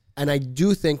 And I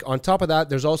do think on top of that,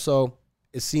 there's also,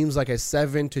 it seems like a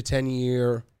 7 to 10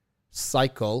 year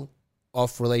cycle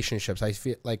of relationships. I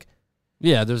feel like,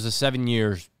 yeah, there's a 7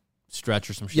 year stretch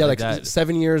or some shit like that.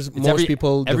 7 years, It's most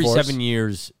people every divorce. 7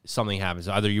 years something happens.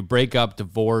 Either you break up,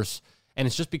 divorce, and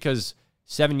it's just because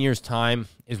 7 years time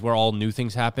is where all new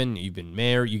things happen. You've been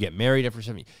married, you get married after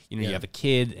 7, you have a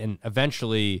kid, and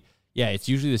eventually, it's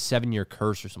usually the 7 year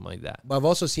curse or something like that. But I've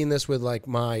also seen this with like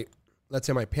let's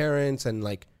say my parents and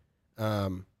like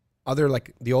other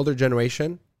like the older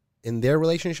generation in their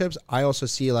relationships. I also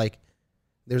see like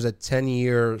there's a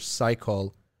 10-year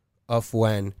cycle of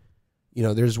when,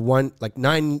 there's one like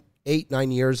 9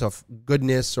 years of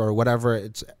goodness or whatever.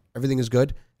 Everything is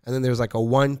good. And then there's like a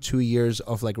 1-2 years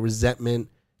of like resentment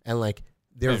and like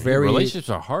they're very relationships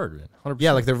are hard, man. 100%.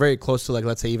 Yeah, like they're very close to like,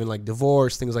 let's say even like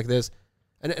divorce, things like this.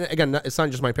 And again, it's not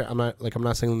just my parents. I'm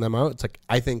not singling them out. It's like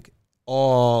I think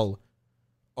all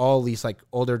these like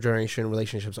older generation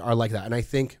relationships are like that. And I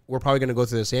think we're probably going to go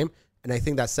through the same. And I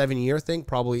think that 7-year thing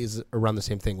probably is around the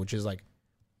same thing, which is like,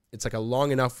 it's like a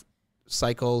long enough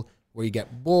cycle where you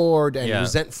get bored and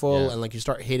resentful and like you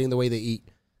start hating the way they eat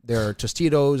their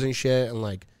Tostitos and shit and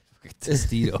like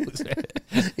Tostitos.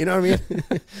 You know what I mean?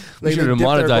 Like should have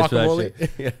monetized for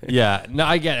that shit. Yeah. No,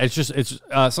 I get it. It's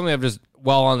something I've just,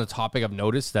 while on the topic, I've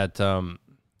noticed that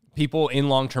people in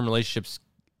long-term relationships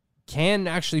can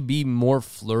actually be more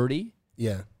flirty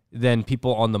than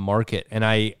people on the market. And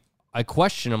I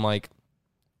question them like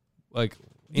do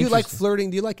you like flirting?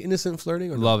 Do you like innocent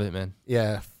flirting? Or love it, man.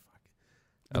 Yeah.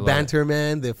 The banter,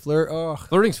 man. The flirt. Oh,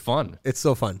 flirting's fun. It's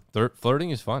so fun.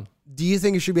 Flirting is fun. Do you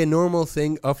think it should be a normal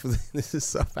thing? This is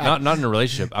so bad. Not in a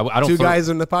relationship. I don't. Two guys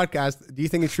on the podcast. Do you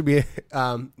think it should be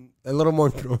a little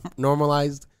more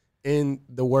normalized in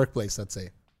the workplace? Let's say.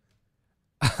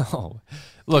 Oh,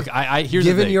 look. Here's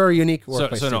given the thing. your unique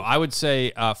workplace. So no, I would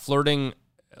say flirting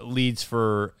leads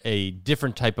for a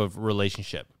different type of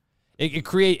relationship.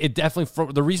 It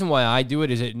definitely. The reason why I do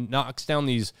it is it knocks down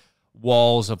these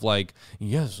walls of like,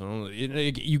 yes,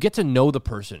 you get to know the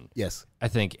person. Yes. I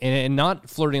think. And not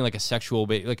flirting like a sexual,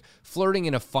 but like flirting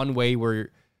in a fun way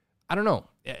where, I don't know.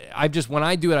 When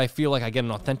I do it, I feel like I get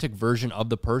an authentic version of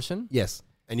the person. Yes.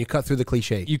 And you cut through the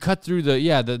cliche. You cut through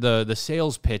the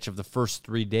sales pitch of the first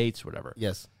 3 dates or whatever.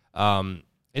 Yes. It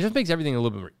just makes everything a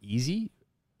little bit more easy.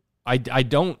 I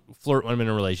don't flirt when I'm in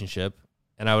a relationship.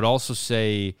 And I would also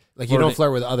say, like, you don't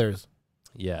flirt with others.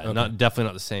 Yeah, okay. Definitely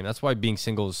not the same. That's why being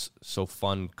single is so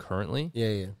fun currently.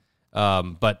 Yeah.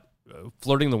 But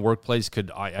flirting in the workplace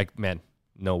man,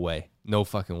 no way. No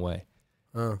fucking way.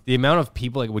 The amount of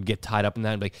people like would get tied up in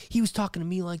that and be like, he was talking to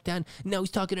me like that, and now he's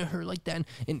talking to her like that.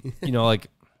 And like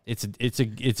it's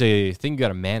a thing you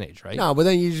gotta manage, right? No, but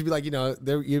then you just be like,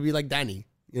 you'd be like Danny,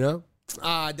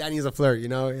 Danny's a flirt,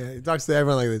 he talks to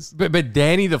everyone like this. But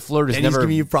Danny the flirt is Danny's never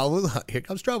giving you problems. Here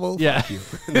comes trouble. Yeah.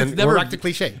 And then never, we're back to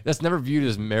cliche. That's never viewed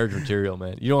as marriage material,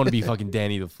 man. You don't want to be fucking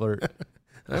Danny the flirt.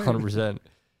 100%.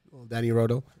 Well, Danny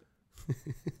Roto.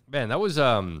 Man, that was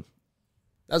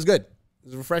good. It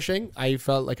was refreshing. I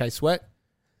felt like I sweat.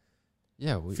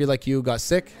 Yeah. Feel like you got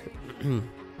sick.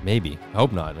 Maybe. I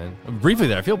hope not, man. Briefly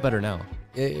there. I feel better now.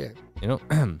 Yeah. Get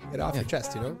it off your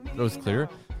chest, That was clear.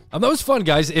 That was fun,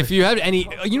 guys. If you have any,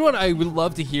 what I would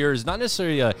love to hear is not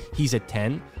necessarily he's a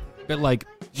 10, but like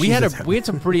we had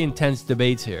some pretty intense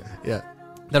debates here. Yeah.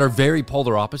 That are very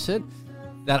polar opposite.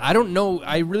 That I don't know.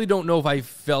 I really don't know if I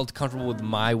felt comfortable with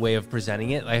my way of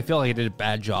presenting it. I feel like I did a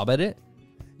bad job at it.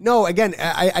 No, again,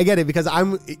 I get it because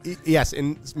yes,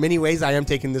 in many ways I am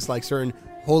taking this like certain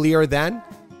holier than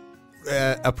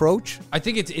approach. I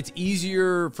think it's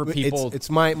easier for people. It's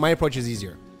my approach is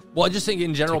easier. Well, I just think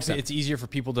in general it's easier for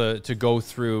people to go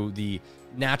through the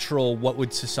natural what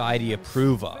would society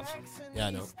approve of. Yeah, I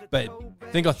know. But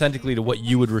think authentically to what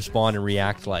you would respond and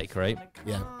react like, right?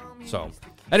 Yeah. So,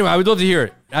 anyway, I would love to hear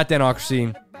it. At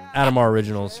Danocracy, at Ammar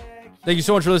Originals. Thank you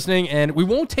so much for listening, and we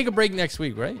won't take a break next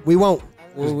week, right? We won't.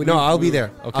 No, I'll be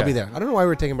there. Okay. I'll be there. I don't know why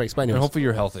we're taking breaks, but anyways. And hopefully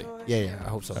you're healthy. Yeah, I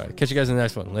hope so. All right, catch you guys in the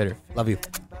next one. Later. Love you.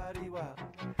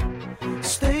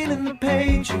 Staying in the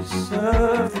pages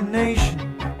of the nation.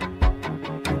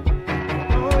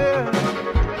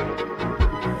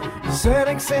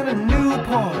 Xanax and a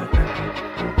Newport.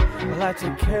 Well, I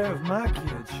take care of my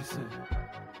kids.